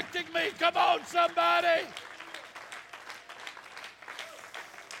directing me. Come on, somebody.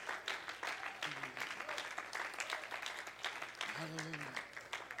 Hallelujah.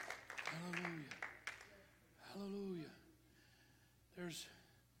 Hallelujah. Hallelujah.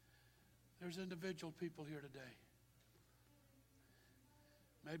 There's individual people here today.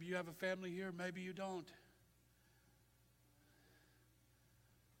 Maybe you have a family here, maybe you don't.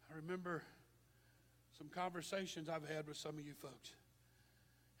 I remember some conversations I've had with some of you folks.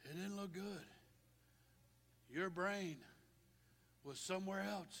 It didn't look good. Your brain was somewhere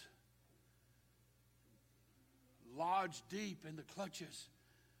else. lodged deep in the clutches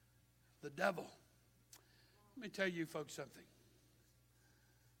of the devil. Let me tell you folks something.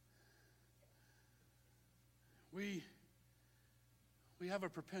 We have a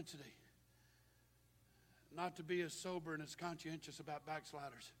propensity not to be as sober and as conscientious about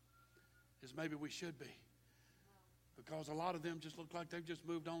backsliders as maybe we should be. Because a lot of them just look like they've just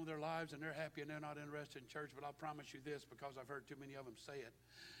moved on with their lives and they're happy and they're not interested in church. But I'll promise you this, because I've heard too many of them say it.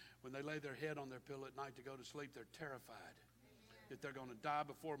 When they lay their head on their pillow at night to go to sleep, they're terrified that they're going to die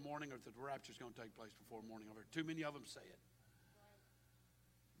before morning or that the rapture's going to take place before morning. I've heard too many of them say it.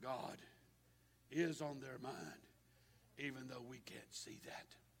 God is on their mind, even though we can't see that.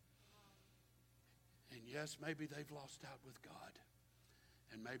 And yes, maybe they've lost out with God.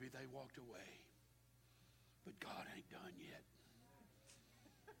 And maybe they walked away. But God ain't done yet.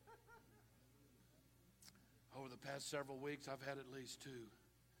 Over the past several weeks, I've had at least two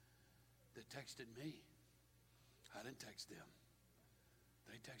that texted me. I didn't text them.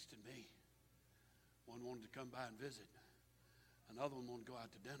 They texted me. One wanted to come by and visit. Another one wanted to go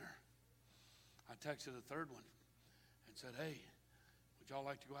out to dinner. I texted a third one and said, hey, would y'all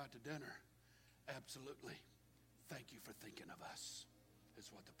like to go out to dinner? Absolutely. Thank you for thinking of us.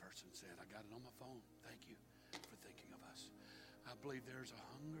 That's what the person said. I got it on my phone. Thank you for thinking of us. I believe there's a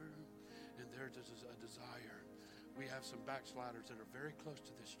hunger and there's a desire. We have some backsliders that are very close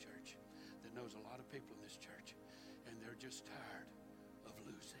to this church that knows a lot of people in this church, and they're just tired of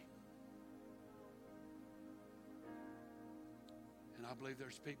losing. And I believe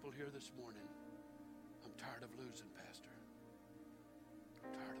there's people here this morning. I'm tired of losing, Pastor.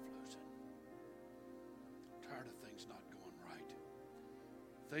 I'm tired of losing. I'm tired of things not going right.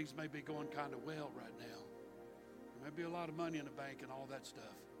 Things may be going kind of well right now. There may be a lot of money in the bank and all that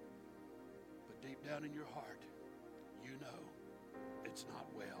stuff. But deep down in your heart, you know it's not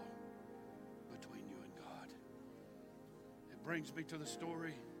well between you and God. It brings me to the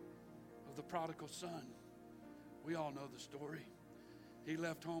story of the prodigal son. We all know the story. He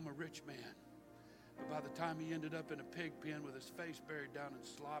left home a rich man. But by the time he ended up in a pig pen with his face buried down in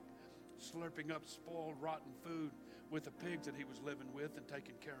slop, slurping up spoiled, rotten food with the pigs that he was living with and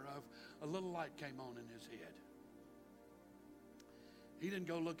taking care of, a little light came on in his head. He didn't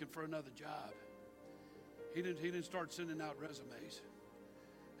go looking for another job. He didn't start sending out resumes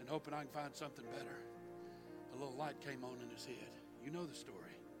and hoping I can find something better. A little light came on in his head. You know the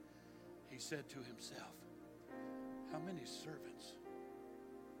story. He said to himself, how many servants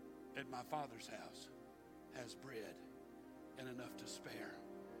at my father's house has bread and enough to spare?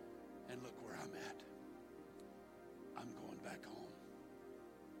 And look where I'm at. I'm going back home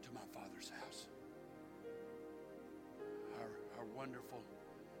to my father's house. Our wonderful,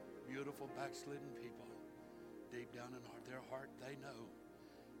 beautiful, backslidden people, deep down in their heart, they know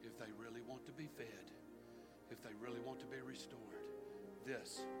if they really want to be fed, if they really want to be restored,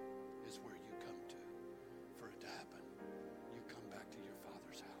 this is where you come to for it to happen. You come back to your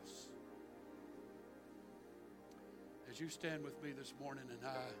father's house. As you stand with me this morning and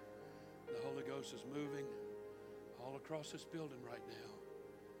the Holy Ghost is moving all across this building right now.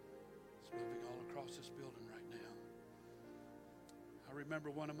 It's moving all across this building right now. I remember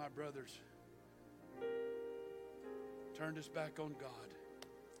one of my brothers turned his back on God.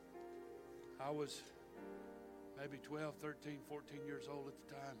 I was maybe 12, 13, 14 years old at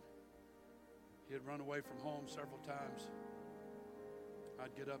the time. He had run away from home several times.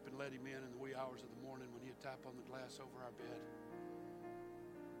 I'd get up and let him in the wee hours of the morning when he'd tap on the glass over our bed.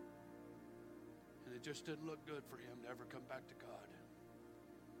 And it just didn't look good for him to ever come back to God.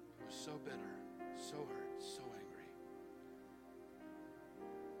 He was so bitter, so hurt, so angry.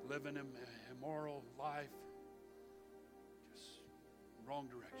 Living an immoral life, just wrong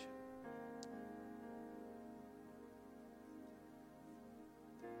direction.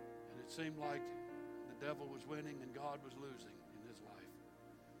 And it seemed like the devil was winning and God was losing in his life.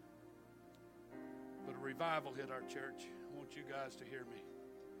 But a revival hit our church. I want you guys to hear me.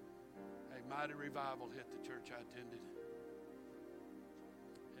 A mighty revival hit the church I attended.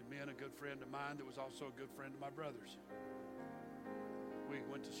 And me and a good friend of mine that was also a good friend of my brother's, we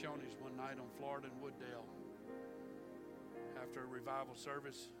went to Shoney's one night on Florida and Wooddale after a revival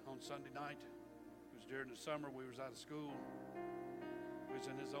service on Sunday night. It was during the summer. We was out of school. He was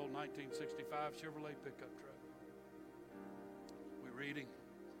in his old 1965 Chevrolet pickup truck. We were eating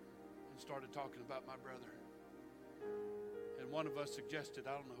and started talking about my brother. And one of us suggested,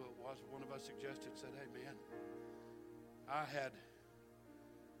 I don't know who it was, one of us suggested, said, hey man, I had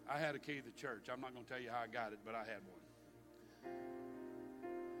a key to the church. I'm not going to tell you how I got it, but I had one.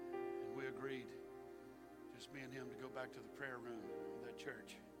 And we agreed, just me and him, to go back to the prayer room of that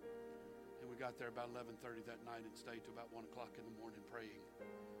church. And we got there about 11:30 that night and stayed till about 1 o'clock in the morning praying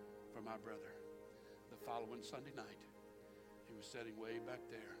for my brother. The following Sunday night, he was sitting way back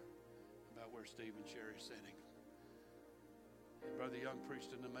there about where Steve and Sherry's sitting. And Brother Young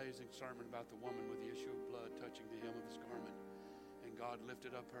preached an amazing sermon about the woman with the issue of blood touching the hem of his garment. And God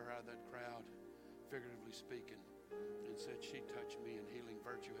lifted up her out of that crowd, figuratively speaking, and said, she touched me and healing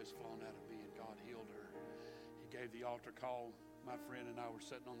virtue has flown out of me, and God healed her. He gave the altar call. My friend and I were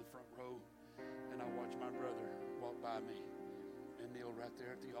sitting on the front row, and I watched my brother walk by me and kneel right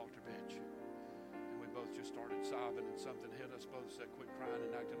there at the altar bench. And we both just started sobbing, and something hit us both, said, quit crying,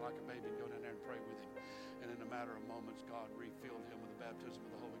 and acted like a baby, and go down there and pray with him. And in a matter of moments, God refilled him with the baptism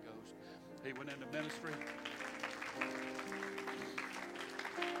of the Holy Ghost. He went into ministry.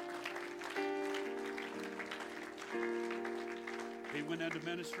 He went into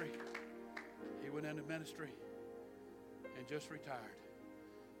ministry. He went into ministry and just retired.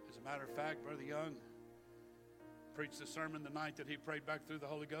 As a matter of fact, Brother Young preached the sermon the night that he prayed back through the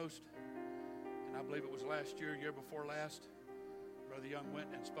Holy Ghost. And I believe it was last year before last, Brother Young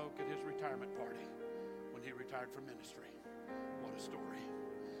went and spoke at his retirement party when he retired from ministry. What a story.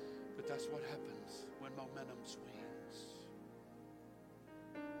 But that's what happens when momentum swings.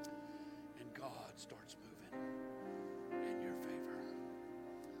 And God starts moving in your favor.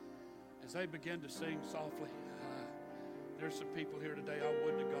 As they begin to sing softly, there's some people here today. I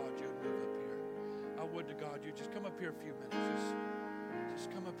would to God you'd move up here. I would to God you'd just come up here a few minutes.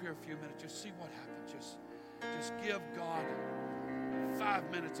 Just come up here a few minutes. Just see what happens. Just give God 5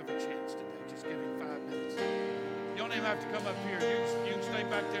 minutes of a chance today. Just give him 5 minutes. You don't even have to come up here. You can stay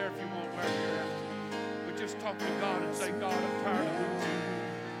back there if you want, wherever you're at. But just talk to God and say, God, I'm tired of losing.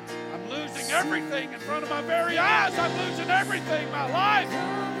 I'm losing everything in front of my very eyes. I'm losing everything. My life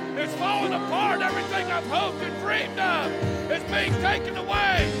is falling apart. Everything I've hoped and dreamed of is being taken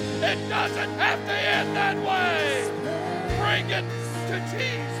away. It doesn't have to end that way. Bring it to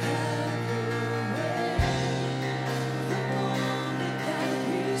Jesus.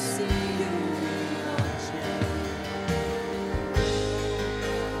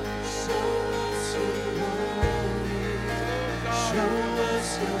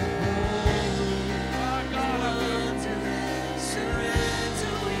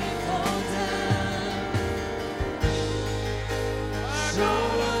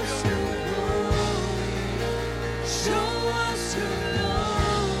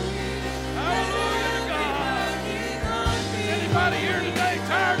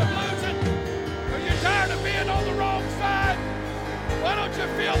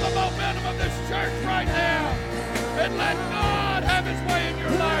 Feel the momentum of this church right now, and let God have his way in your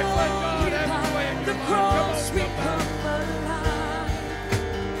life. Let God have his way in your life. Come on, somebody.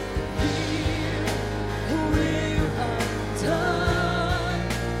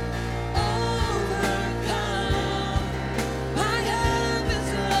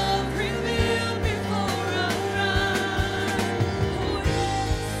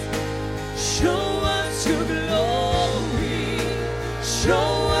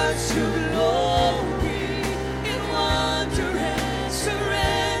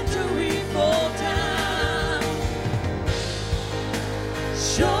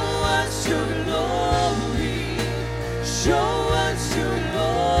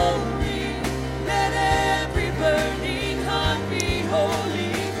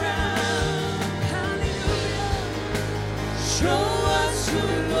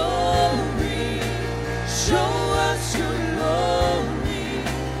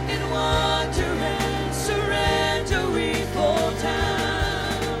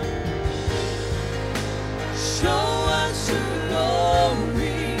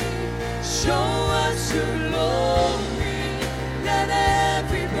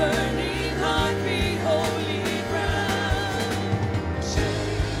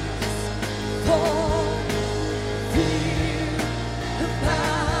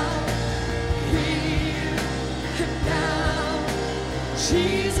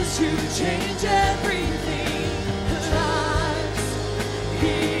 Change everything, lives,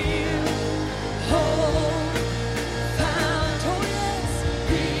 heal, hold, found, oh yes,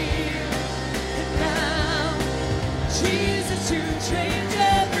 here and now. Jesus, you change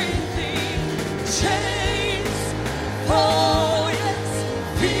everything, chains, oh yes,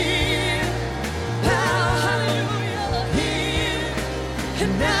 fear, power, hallelujah, here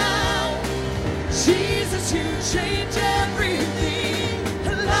and now. Jesus, you change everything.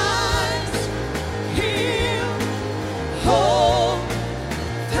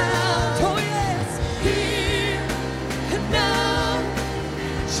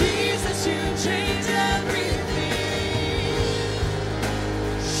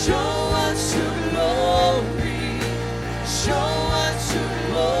 Show us us your glory. Show us your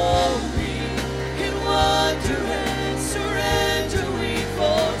glory. In wonder and surrender we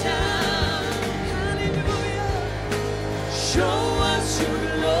fall down. Hallelujah. Show us your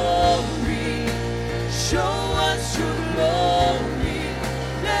glory. Show us your glory.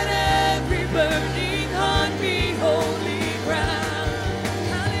 Let every burning heart be holy ground.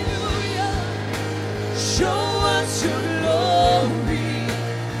 Hallelujah. Show us your glory.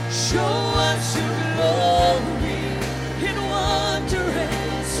 Show us your glory. In wonder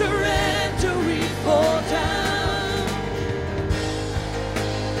and surrender we fall down.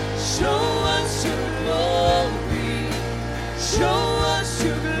 Show us your glory. Show us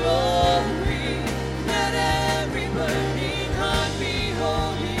your glory. Let every burning heart be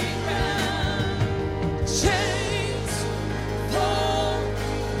holy ground. Chains fall,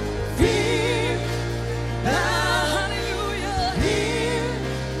 fear bow. Hallelujah. Here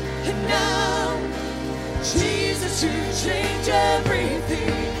and now, Jesus, you change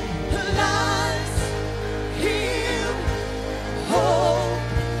everything. Lives, heal, hope,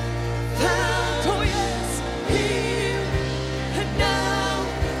 found. Oh yes, here and now,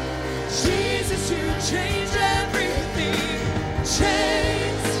 Jesus, you change everything.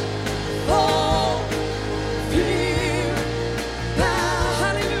 Chains fall, fear bow.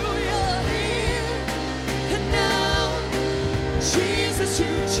 Hallelujah. Here and now, Jesus,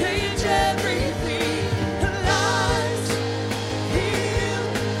 you change everything.